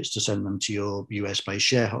profits to send them to your US-based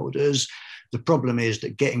shareholders. The problem is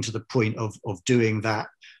that getting to the point of doing that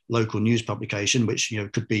local news publication, which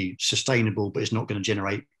could be sustainable, but it's not going to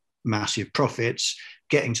generate massive profits,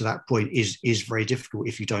 getting to that point is very difficult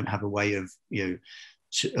if you don't have a way of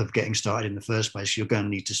of getting started in the first place. You're going to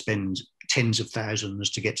need to spend tens of thousands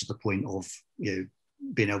to get to the point of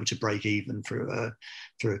being able to break even through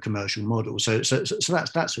a commercial model. So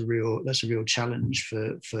that's a real challenge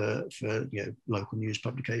for local news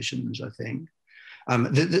publications, I think.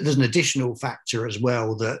 There's an additional factor as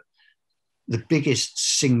well, that the biggest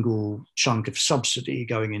single chunk of subsidy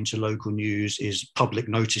going into local news is public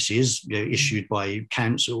notices issued by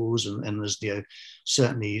councils, and there's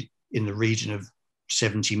certainly in the region of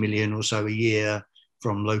 70 million or so a year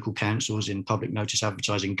from local councils in public notice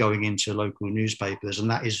advertising going into local newspapers, and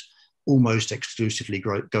that is almost exclusively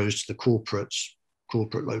goes to the corporate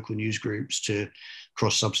local news groups to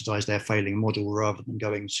cross-subsidise their failing model rather than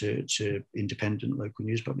going to independent local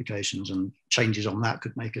news publications, and changes on that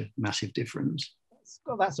could make a massive difference.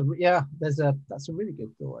 That's a really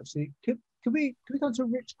good thought, actually. Could we go to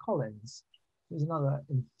Rich Collins, who's another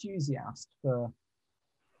enthusiast for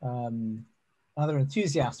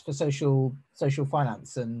social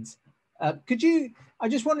finance, and I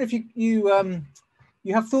just wonder if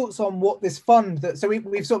you have thoughts on what this fund that, so I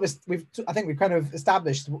think we've kind of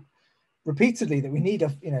established repeatedly that we need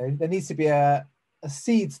there needs to be a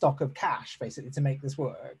seed stock of cash basically to make this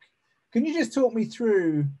work. Can you just talk me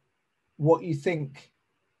through what you think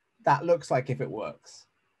that looks like if it works?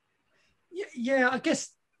 Yeah, I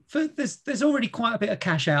guess there's already quite a bit of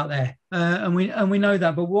cash out there, and we know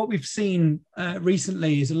that. But what we've seen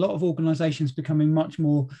recently is a lot of organisations becoming much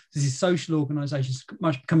more. This is social organisations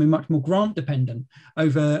becoming much more grant dependent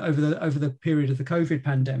over the period of the COVID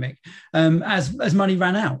pandemic, as money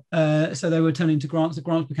ran out. So they were turning to grants. The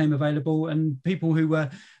grants became available, and people who were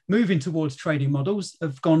moving towards trading models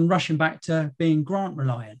have gone rushing back to being grant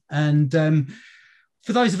reliant. And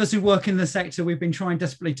for those of us who work in the sector, we've been trying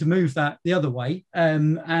desperately to move that the other way.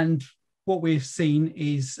 And what we've seen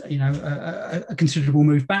is, a considerable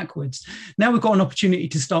move backwards. Now we've got an opportunity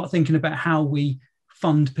to start thinking about how we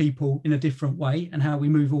fund people in a different way and how we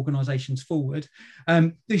move organisations forward.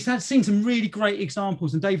 We've seen some really great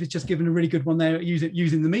examples, and David's just given a really good one there,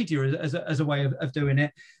 using the media as a way of doing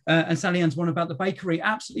it. And Sally Ann's one about the bakery,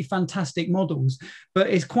 absolutely fantastic models, but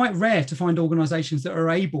it's quite rare to find organisations that are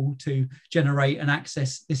able to generate and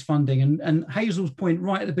access this funding. And Hazel's point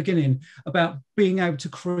right at the beginning about being able to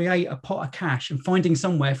create a pot of cash and finding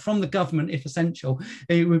somewhere from the government, if essential,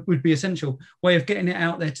 it would be essential way of getting it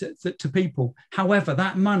out there to people. However,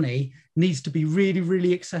 that money needs to be really,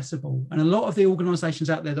 really accessible. And a lot of the organisations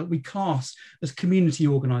out there that we class as community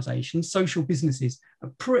organisations, social businesses,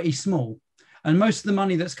 are pretty small. And most of the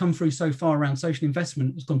money that's come through so far around social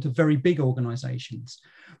investment has gone to very big organisations.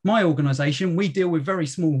 My organisation, we deal with very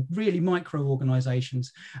small, really micro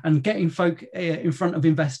organisations, and getting folk in front of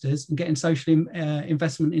investors and getting social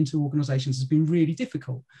investment into organisations has been really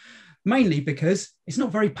difficult. Mainly because it's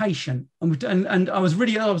not very patient. And I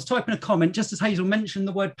was typing a comment just as Hazel mentioned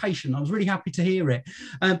the word patient. I was really happy to hear it,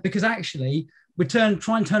 because actually we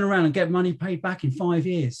try and turn around and get money paid back in 5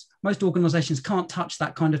 years. Most organisations can't touch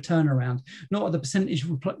that kind of turnaround, not at the percentage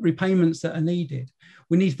repayments that are needed.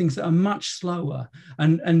 We need things that are much slower.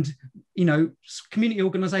 And community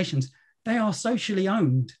organisations, they are socially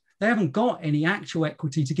owned. They haven't got any actual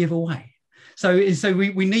equity to give away. So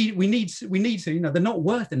we need to, they're not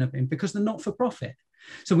worth anything because they're not for profit.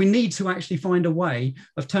 So we need to actually find a way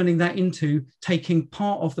of turning that into taking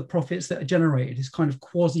part of the profits that are generated, this kind of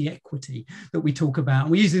quasi-equity that we talk about.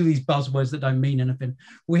 And we use these buzzwords that don't mean anything.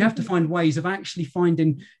 We have to find ways of actually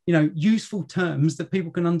finding, useful terms that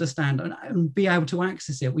people can understand and be able to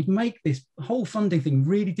access it. We make this whole funding thing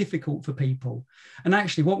really difficult for people. And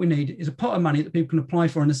actually what we need is a pot of money that people can apply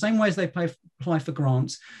for in the same way as they apply for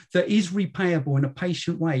grants, that is repayable in a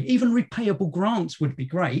patient way. Even repayable grants would be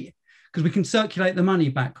great, because we can circulate the money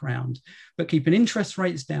back around, but keeping interest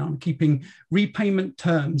rates down, keeping repayment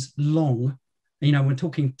terms long, we're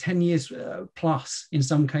talking 10 years plus in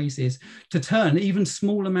some cases, to turn even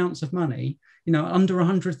small amounts of money, under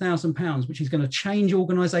 £100,000, which is going to change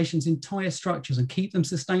organisations' entire structures and keep them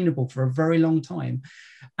sustainable for a very long time,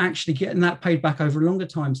 actually getting that paid back over a longer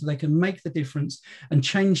time so they can make the difference and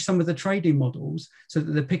change some of the trading models so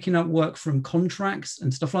that they're picking up work from contracts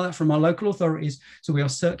and stuff like that from our local authorities, so we are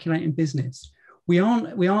circulating business. we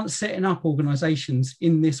aren't setting up organisations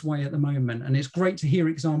in this way at the moment, and it's great to hear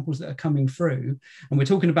examples that are coming through. And we're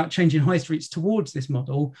talking about changing high streets towards this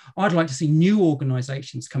model. I'd like to see new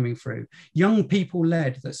organisations coming through, young people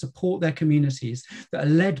led, that support their communities, that are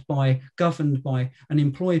led by, governed by, and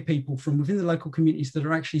employ people from within the local communities that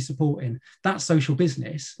are actually supporting. That's social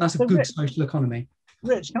business. That's a good social economy.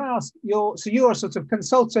 Rich, can I ask, so you're a sort of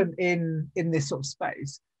consultant in this sort of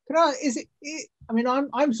space.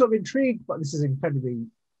 I'm sort of intrigued, but this is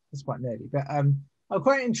quite nerdy, but I'm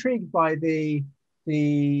quite intrigued by the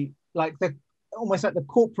almost like the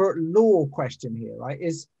corporate law question here, right?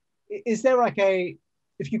 Is there like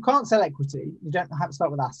if you can't sell equity, you don't have to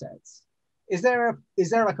start with assets. Is there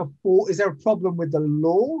a problem with the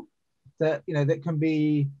law that, that can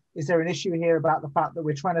be, is there an issue here about the fact that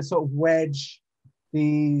we're trying to sort of wedge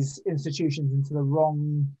these institutions into the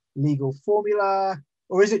wrong legal formula?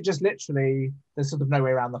 Or is it just literally there's sort of no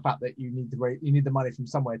way around the fact that you need the money from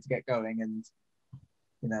somewhere to get going? And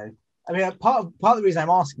part of the reason I'm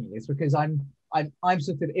asking is because I'm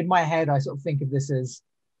sort of in my head, I sort of think of this as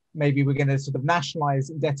maybe we're going to sort of nationalize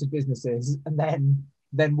indebted businesses and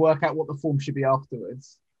then work out what the form should be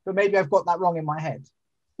afterwards. But maybe I've got that wrong in my head.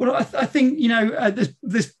 Well, I think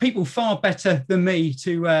there's people far better than me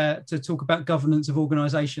to talk about governance of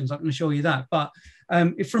organisations. I can assure you that. But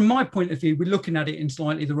from my point of view, we're looking at it in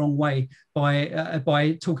slightly the wrong way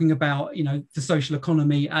by talking about the social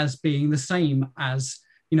economy as being the same as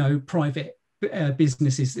private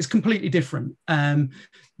businesses. It's completely different.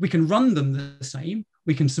 We can run them the same.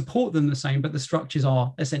 We can support them the same, but the structures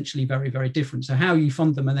are essentially very, very different. So how you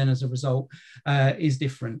fund them and then as a result is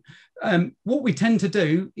different. What we tend to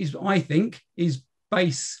do is, I think, is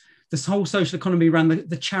base this whole social economy around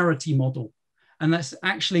the charity model. And that's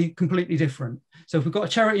actually completely different. So if we've got a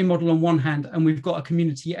charity model on one hand and we've got a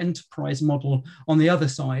community enterprise model on the other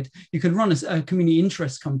side, you can run a community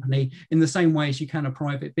interest company in the same way as you can a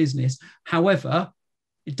private business. However,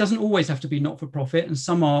 it doesn't always have to be not-for-profit, and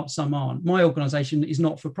some are, some aren't. My organisation is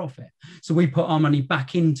not-for-profit. So we put our money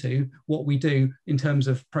back into what we do in terms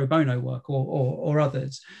of pro bono work or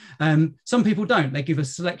others. Some people don't. They give a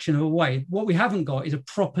selection of a way. What we haven't got is a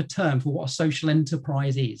proper term for what a social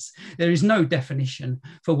enterprise is. There is no definition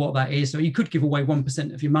for what that is. So you could give away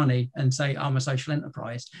 1% of your money and say, I'm a social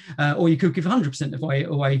enterprise. Or you could give 100%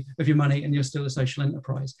 away of your money and you're still a social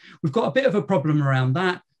enterprise. We've got a bit of a problem around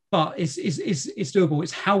that. But it's doable.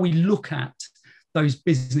 It's how we look at those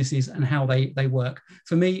businesses and how they work.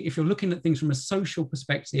 For me, if you're looking at things from a social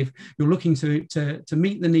perspective, you're looking to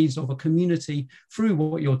meet the needs of a community through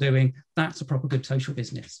what you're doing, that's a proper good social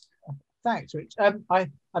business. Thanks, Rich.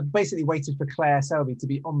 I've basically waited for Claire Selby to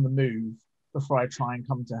be on the move before I try and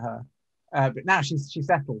come to her. But now she's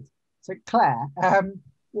settled. So Claire,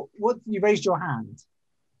 what you raised your hand.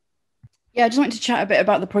 Yeah, I just wanted to chat a bit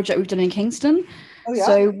about the project we've done in Kingston. Oh, yeah.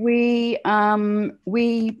 So we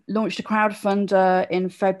launched a crowdfunder in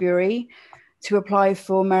February to apply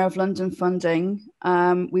for Mayor of London funding.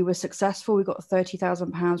 We were successful. We got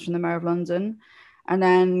 £30,000 from the Mayor of London, and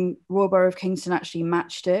then Royal Borough of Kingston actually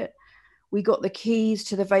matched it. We got the keys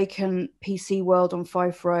to the vacant PC World on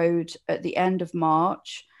Fife Road at the end of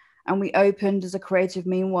March, and we opened as a creative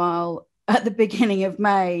meanwhile at the beginning of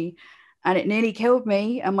May. And it nearly killed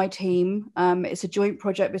me and my team. It's a joint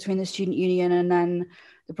project between the Student Union and then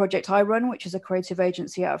the project I run, which is a creative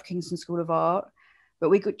agency out of Kingston School of Art. But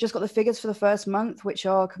we just got the figures for the first month, which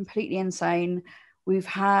are completely insane. We've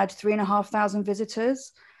had 3,500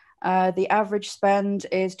 visitors. The average spend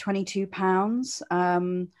is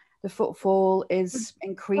 £22. The footfall is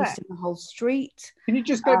increased in the whole street. Can you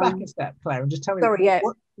just go back a step, Claire, and just tell me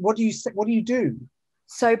what do you do?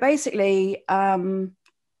 So basically,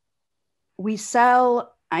 we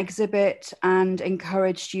sell, exhibit, and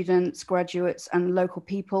encourage students, graduates, and local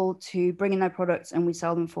people to bring in their products, and we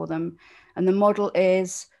sell them for them. And the model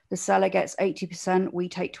is the seller gets 80%, we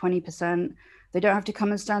take 20%. They don't have to come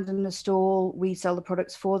and stand in the stall. We sell the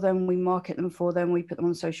products for them, we market them for them, we put them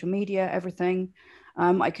on social media, everything.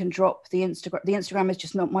 I can drop the Instagram. The Instagram is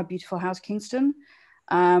just Not My Beautiful House Kingston.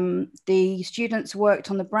 The students worked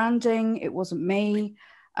on the branding. It wasn't me.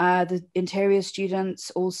 The interior students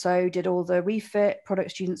also did all the refit. Product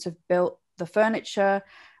students have built the furniture.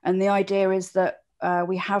 And the idea is that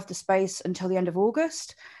we have the space until the end of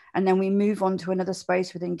August, and then we move on to another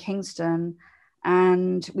space within Kingston.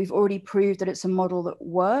 And we've already proved that it's a model that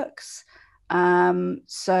works.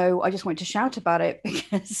 So I just wanted to shout about it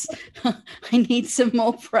because I need some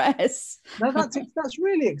more press. No, that's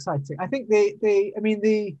really exciting. I think and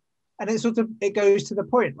it goes to the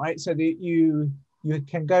point, right? So that you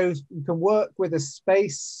can work with a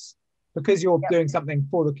space because you're doing something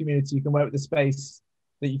for the community, you can work with the space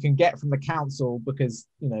that you can get from the council because,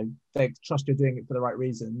 you know, they trust you're doing it for the right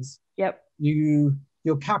reasons. Yep.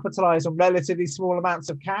 You'll capitalize on relatively small amounts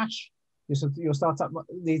of cash. Your startup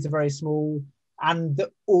needs are very small, and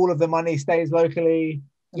all of the money stays locally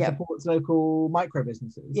and supports local micro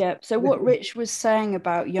businesses. Yeah. So what Rich was saying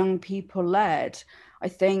about young people led, I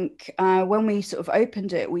think when we sort of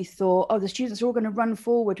opened it, we thought, oh, the students are all going to run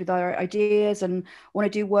forward with our ideas and want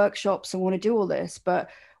to do workshops and want to do all this. But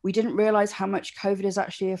we didn't realize how much COVID has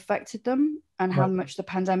actually affected them and how much the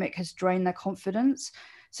pandemic has drained their confidence.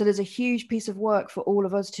 So there's a huge piece of work for all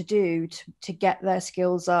of us to do to get their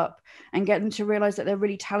skills up and get them to realize that they're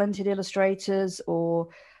really talented illustrators or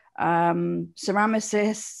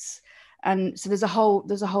ceramicists. And so there's a whole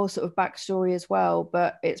sort of backstory as well,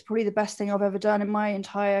 but it's probably the best thing I've ever done in my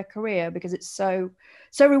entire career because it's so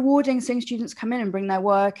rewarding seeing students come in and bring their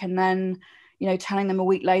work and then, you know, telling them a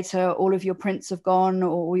week later, all of your prints have gone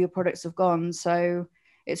or all your products have gone. So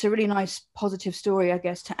it's a really nice positive story, I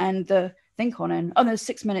guess, to end the think on in. Oh, there's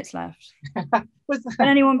 6 minutes left. Can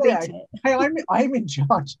anyone beat it? Hey, I'm in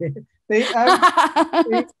charge here.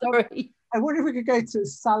 Sorry. I wonder if we could go to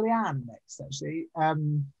Sally Ann next, actually,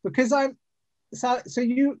 because so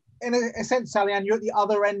you, in a sense, Sally Ann, you're at the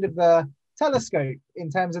other end of the telescope in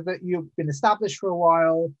terms of that you've been established for a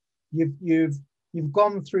while, you've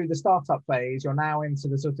gone through the startup phase, you're now into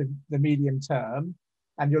the sort of the medium term,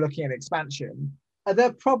 and you're looking at expansion. Are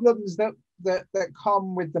there problems that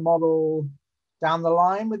come with the model down the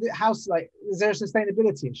line with it? Is there a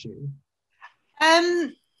sustainability issue?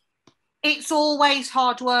 It's always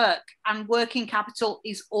hard work, and working capital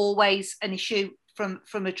is always an issue from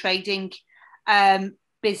a trading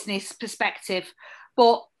business perspective.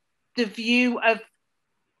 But the view of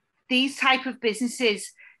these type of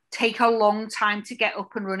businesses take a long time to get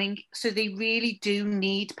up and running, so they really do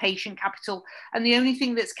need patient capital. And the only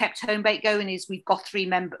thing that's kept Homebaked going is we've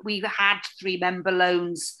had 3 member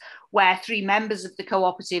loans where 3 members of the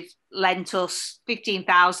cooperative lent us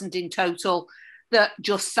 15,000 in total that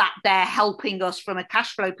just sat there helping us from a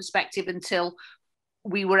cash flow perspective until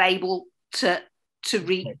we were able to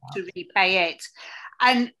repay it.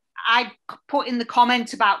 And I put in the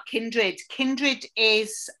comment about Kindred. Kindred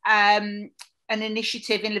is an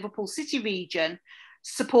initiative in Liverpool City region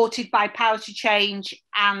supported by Power to Change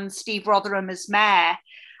and Steve Rotherham as mayor.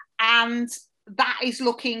 And that is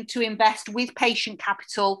looking to invest with patient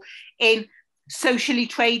capital in socially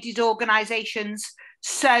traded organisations.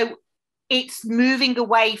 So it's moving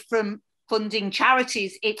away from funding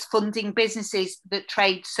charities, it's funding businesses that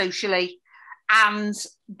trade socially. And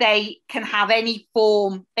they can have any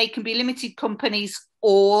form, they can be limited companies,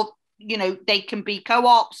 or, you know, they can be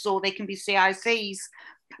co-ops, or they can be CICs.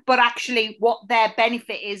 But actually what their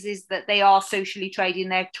benefit is that they are socially trading,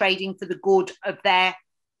 they're trading for the good of their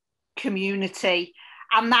community.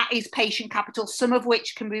 And that is patient capital, some of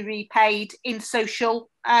which can be repaid in social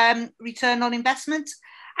return on investment.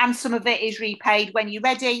 And some of it is repaid when you're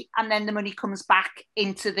ready, and then the money comes back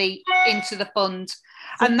into the fund.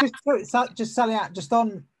 So and just Sally out, just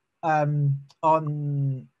on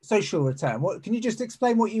social return. What can you just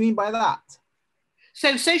explain what you mean by that?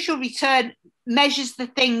 So social return measures the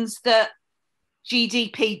things that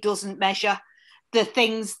GDP doesn't measure, the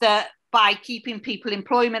things that by keeping people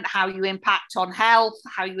employment, how you impact on health,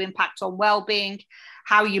 how you impact on well-being,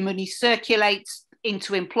 how your money circulates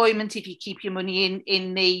into employment if you keep your money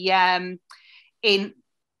in the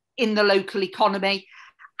local economy.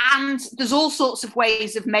 And there's all sorts of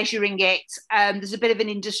ways of measuring it. There's a bit of an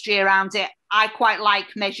industry around it. I quite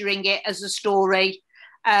like measuring it as a story,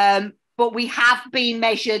 but we have been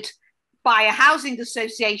measured by a housing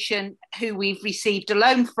association who we've received a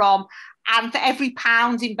loan from, and for every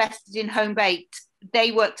 £1 invested in Homebaked,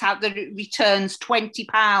 they worked out that it returns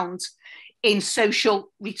 £20 in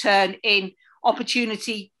social return, in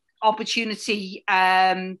opportunity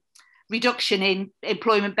reduction in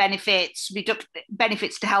employment benefits,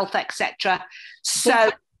 benefits to health, etc.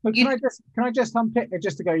 So, can I just unpick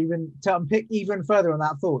even further on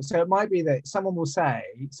that thought? So it might be that someone will say,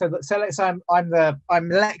 so let's say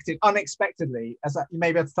I'm elected unexpectedly, as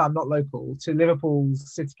maybe at the time not local, to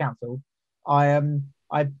Liverpool's City Council. I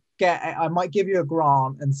might give you a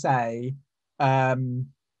grant and say,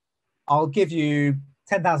 I'll give you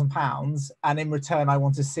 £10,000, and in return I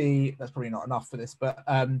want to see, that's probably not enough for this, but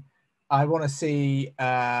I want to see,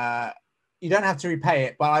 you don't have to repay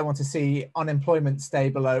it, but I want to see unemployment stay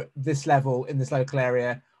below this level in this local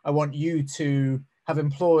area. I want you to have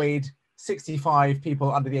employed 65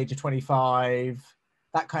 people under the age of 25,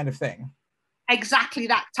 that kind of thing. Exactly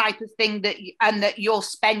that type of thing, that you're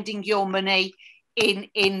spending your money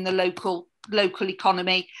in the local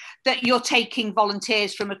economy, that you're taking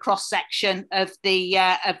volunteers from a cross section of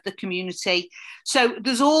the community. So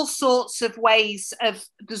there's all sorts of ways of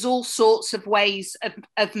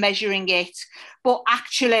measuring it, but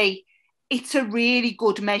actually it's a really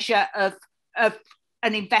good measure of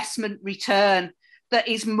an investment return that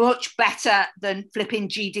is much better than flipping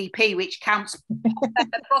GDP, which counts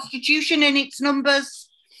prostitution in its numbers.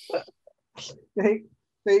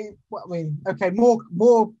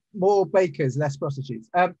 More bakers, less prostitutes.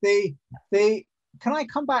 Can I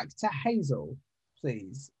come back to Hazel,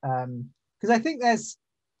 please? Because I think there's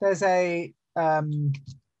a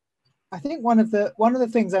I think one of the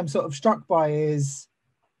things I'm sort of struck by is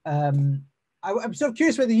I'm sort of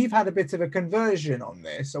curious whether you've had a bit of a conversion on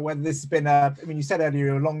this, or whether this has been I mean, you said earlier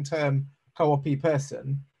you're a long-term co-op-y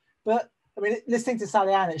person, but I mean, listening to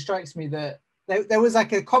Sally Ann, it strikes me that there was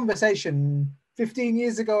like a conversation 15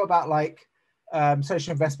 years ago about like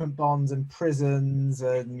social investment bonds and prisons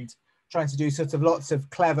and trying to do sort of lots of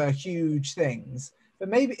clever, huge things. But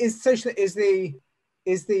maybe is the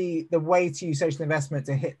way to use social investment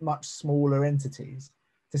to hit much smaller entities,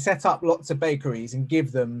 to set up lots of bakeries and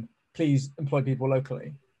give them, please employ people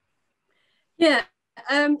locally? Yeah,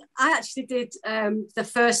 I actually did the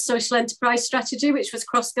first social enterprise strategy, which was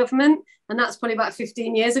cross-government, and that's probably about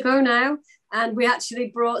 15 years ago now. And we actually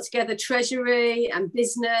brought together Treasury and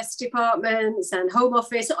business departments and Home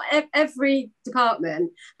Office. Every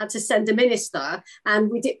department had to send a minister,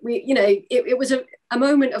 and it was a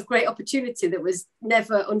moment of great opportunity that was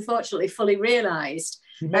never, unfortunately, fully realised.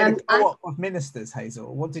 You made a co-op of ministers,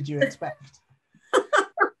 Hazel. What did you expect?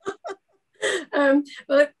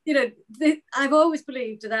 But I've always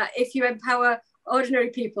believed that if you empower ordinary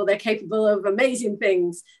people, they're capable of amazing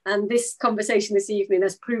things, and this conversation this evening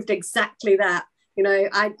has proved exactly that.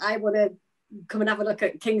 I want to come and have a look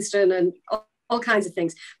at Kingston and all kinds of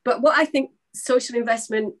things. But what I think social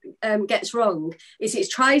investment gets wrong is it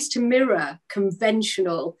tries to mirror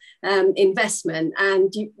conventional investment,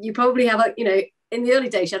 and you probably have in the early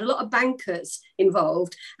days, you had a lot of bankers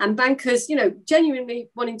involved, and bankers, genuinely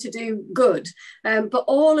wanting to do good. But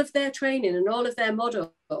all of their training and all of their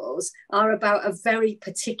models are about a very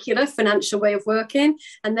particular financial way of working,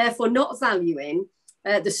 and therefore not valuing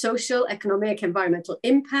the social, economic, environmental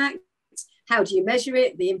impact. How do you measure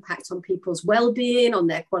it? The impact on people's well-being, on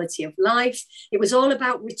their quality of life. It was all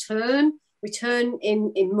about return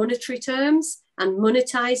in monetary terms and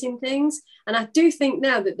monetizing things. And I do think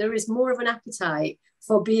now that there is more of an appetite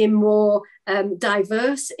for being more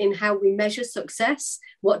diverse in how we measure success.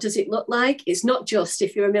 What does it look like? It's not just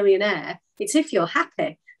if you're a millionaire, it's if you're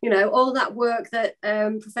happy. All that work that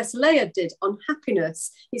Professor Layard did on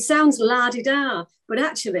happiness, it sounds la-di-da, but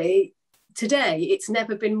actually today it's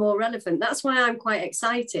never been more relevant. That's why I'm quite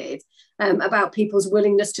excited about people's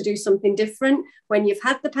willingness to do something different. When you've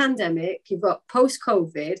had the pandemic, you've got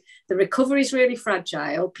post-COVID, the recovery is really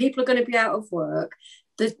fragile, people are going to be out of work.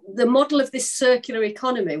 The model of this circular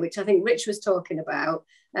economy, which I think Rich was talking about,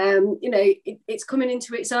 it's coming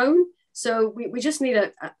into its own. So we just need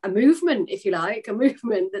a movement, if you like, a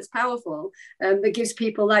movement that's powerful, that gives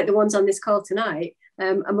people like the ones on this call tonight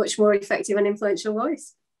a much more effective and influential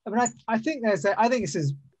voice. I mean, I think this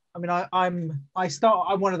is. I mean, I'm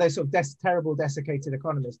one of those sort of terrible desiccated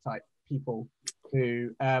economist type people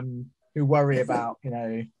who worry about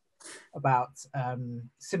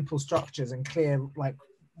simple structures and clear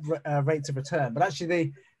rates of return. But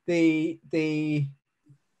actually,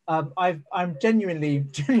 I'm genuinely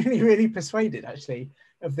really persuaded actually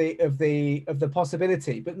of the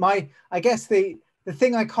possibility. But I guess the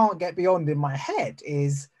thing I can't get beyond in my head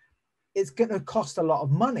is it's going to cost a lot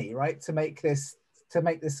of money, right, to make this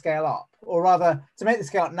scale up, or rather to make this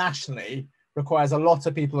scale up nationally requires a lot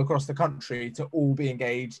of people across the country to all be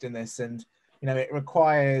engaged in this. And it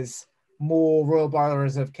requires more rural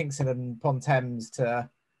boroughs of Kingston upon Thames to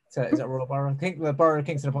is it rural borough? I think the borough of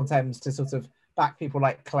Kingston upon Thames to sort of back people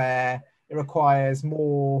like Claire. It requires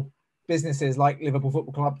more businesses like Liverpool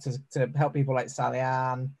Football Club to help people like Sally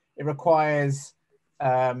Ann. It requires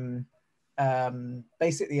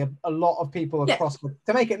basically a lot of people across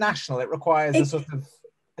to make it national. It requires a sort of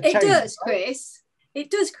a change, It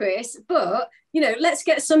does, Chris, but let's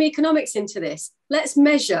get some economics into this. Let's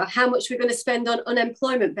measure how much we're going to spend on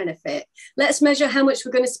unemployment benefit. Let's measure how much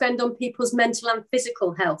we're going to spend on people's mental and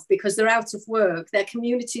physical health because they're out of work, their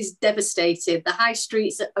community's devastated, the high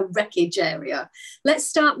streets are a wreckage area. Let's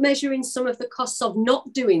start measuring some of the costs of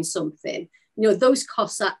not doing something. you know, those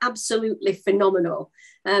costs are absolutely phenomenal.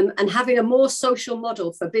 And having a more social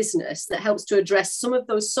model for business that helps to address some of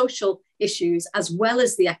those social issues as well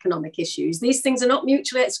as the economic issues. These things are not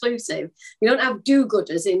mutually exclusive. You don't have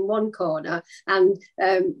do-gooders in one corner and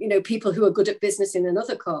you know, people who are good at business in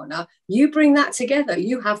another corner. You bring that together,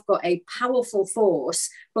 you have got a powerful force,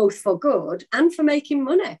 both for good and for making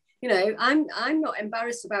money. You know, I'm not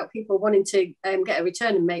embarrassed about people wanting to get a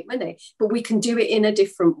return and make money, but we can do it in a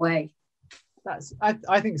different way.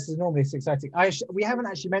 I think this is enormously exciting. We haven't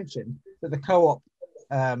actually mentioned that the co-op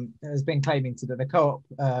has been claiming today. The co-op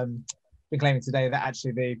been claiming today that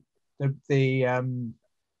actually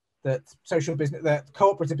that social business, that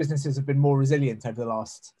cooperative businesses have been more resilient over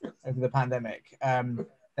the pandemic. I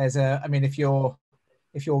mean, if you're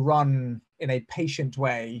run in a patient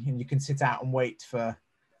way and you can sit out and wait for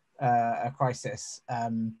a crisis,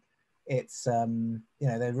 it's you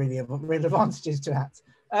know, there are really real advantages to that.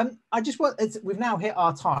 We've now hit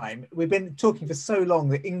our time. We've been talking for so long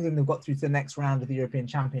that England have got through to the next round of the European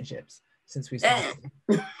Championships since we started.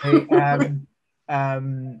 I'm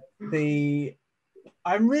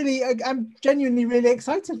genuinely really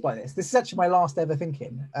excited by this. This is actually my last ever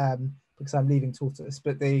thinking, because I'm leaving Tortoise.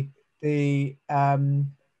 But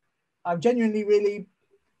I'm genuinely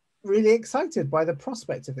really excited by the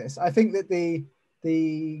prospect of this. I think that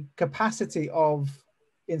the capacity of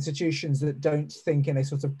institutions that don't think in a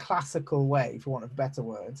sort of classical way, for want of a better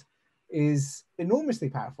word, is enormously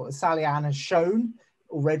powerful, as Sally Ann has shown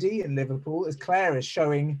already in Liverpool, as Claire is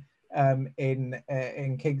showing in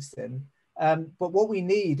Kingston. But what we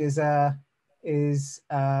need is the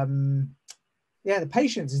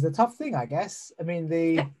patience is the tough thing, I guess. I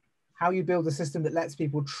mean, how you build a system that lets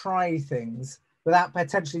people try things without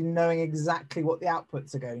potentially knowing exactly what the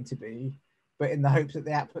outputs are going to be, but in the hopes that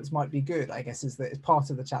the outputs might be good, I guess, is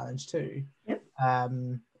part of the challenge too. Yep.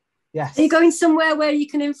 Yes. Are you going somewhere where you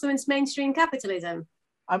can influence mainstream capitalism?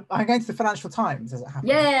 I'm going to the Financial Times, as it happens.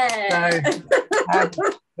 Yeah.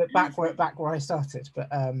 So, but back where I started. But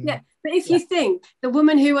yeah. But if you think the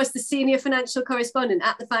woman who was the senior financial correspondent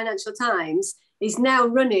at the Financial Times is now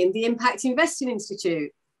running the Impact Investing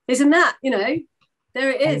Institute, isn't that, you know,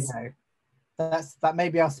 there it is. That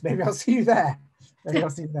maybe I'll see you there. Maybe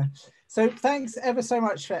I'll see you there. So thanks ever so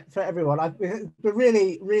much for everyone. It's been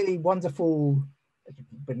really, really wonderful.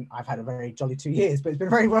 I've had a very jolly 2 years, but it's been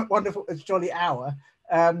a very wonderful, jolly hour.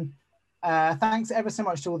 Thanks ever so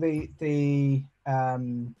much to all for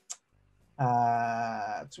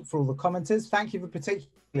all the commenters. Thank you for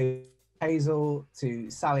particularly Hazel,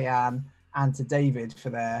 to Sally Ann, and to David for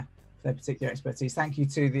their particular expertise. Thank you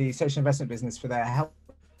to the social investment business for their help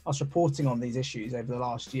us reporting on these issues over the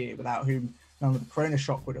last year, without whom none of the Corona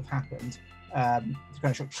shock would have happened. The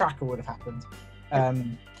Corona shock tracker would have happened.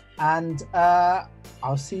 And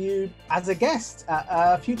I'll see you as a guest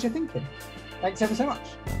at Future Thinking. Thanks ever so much.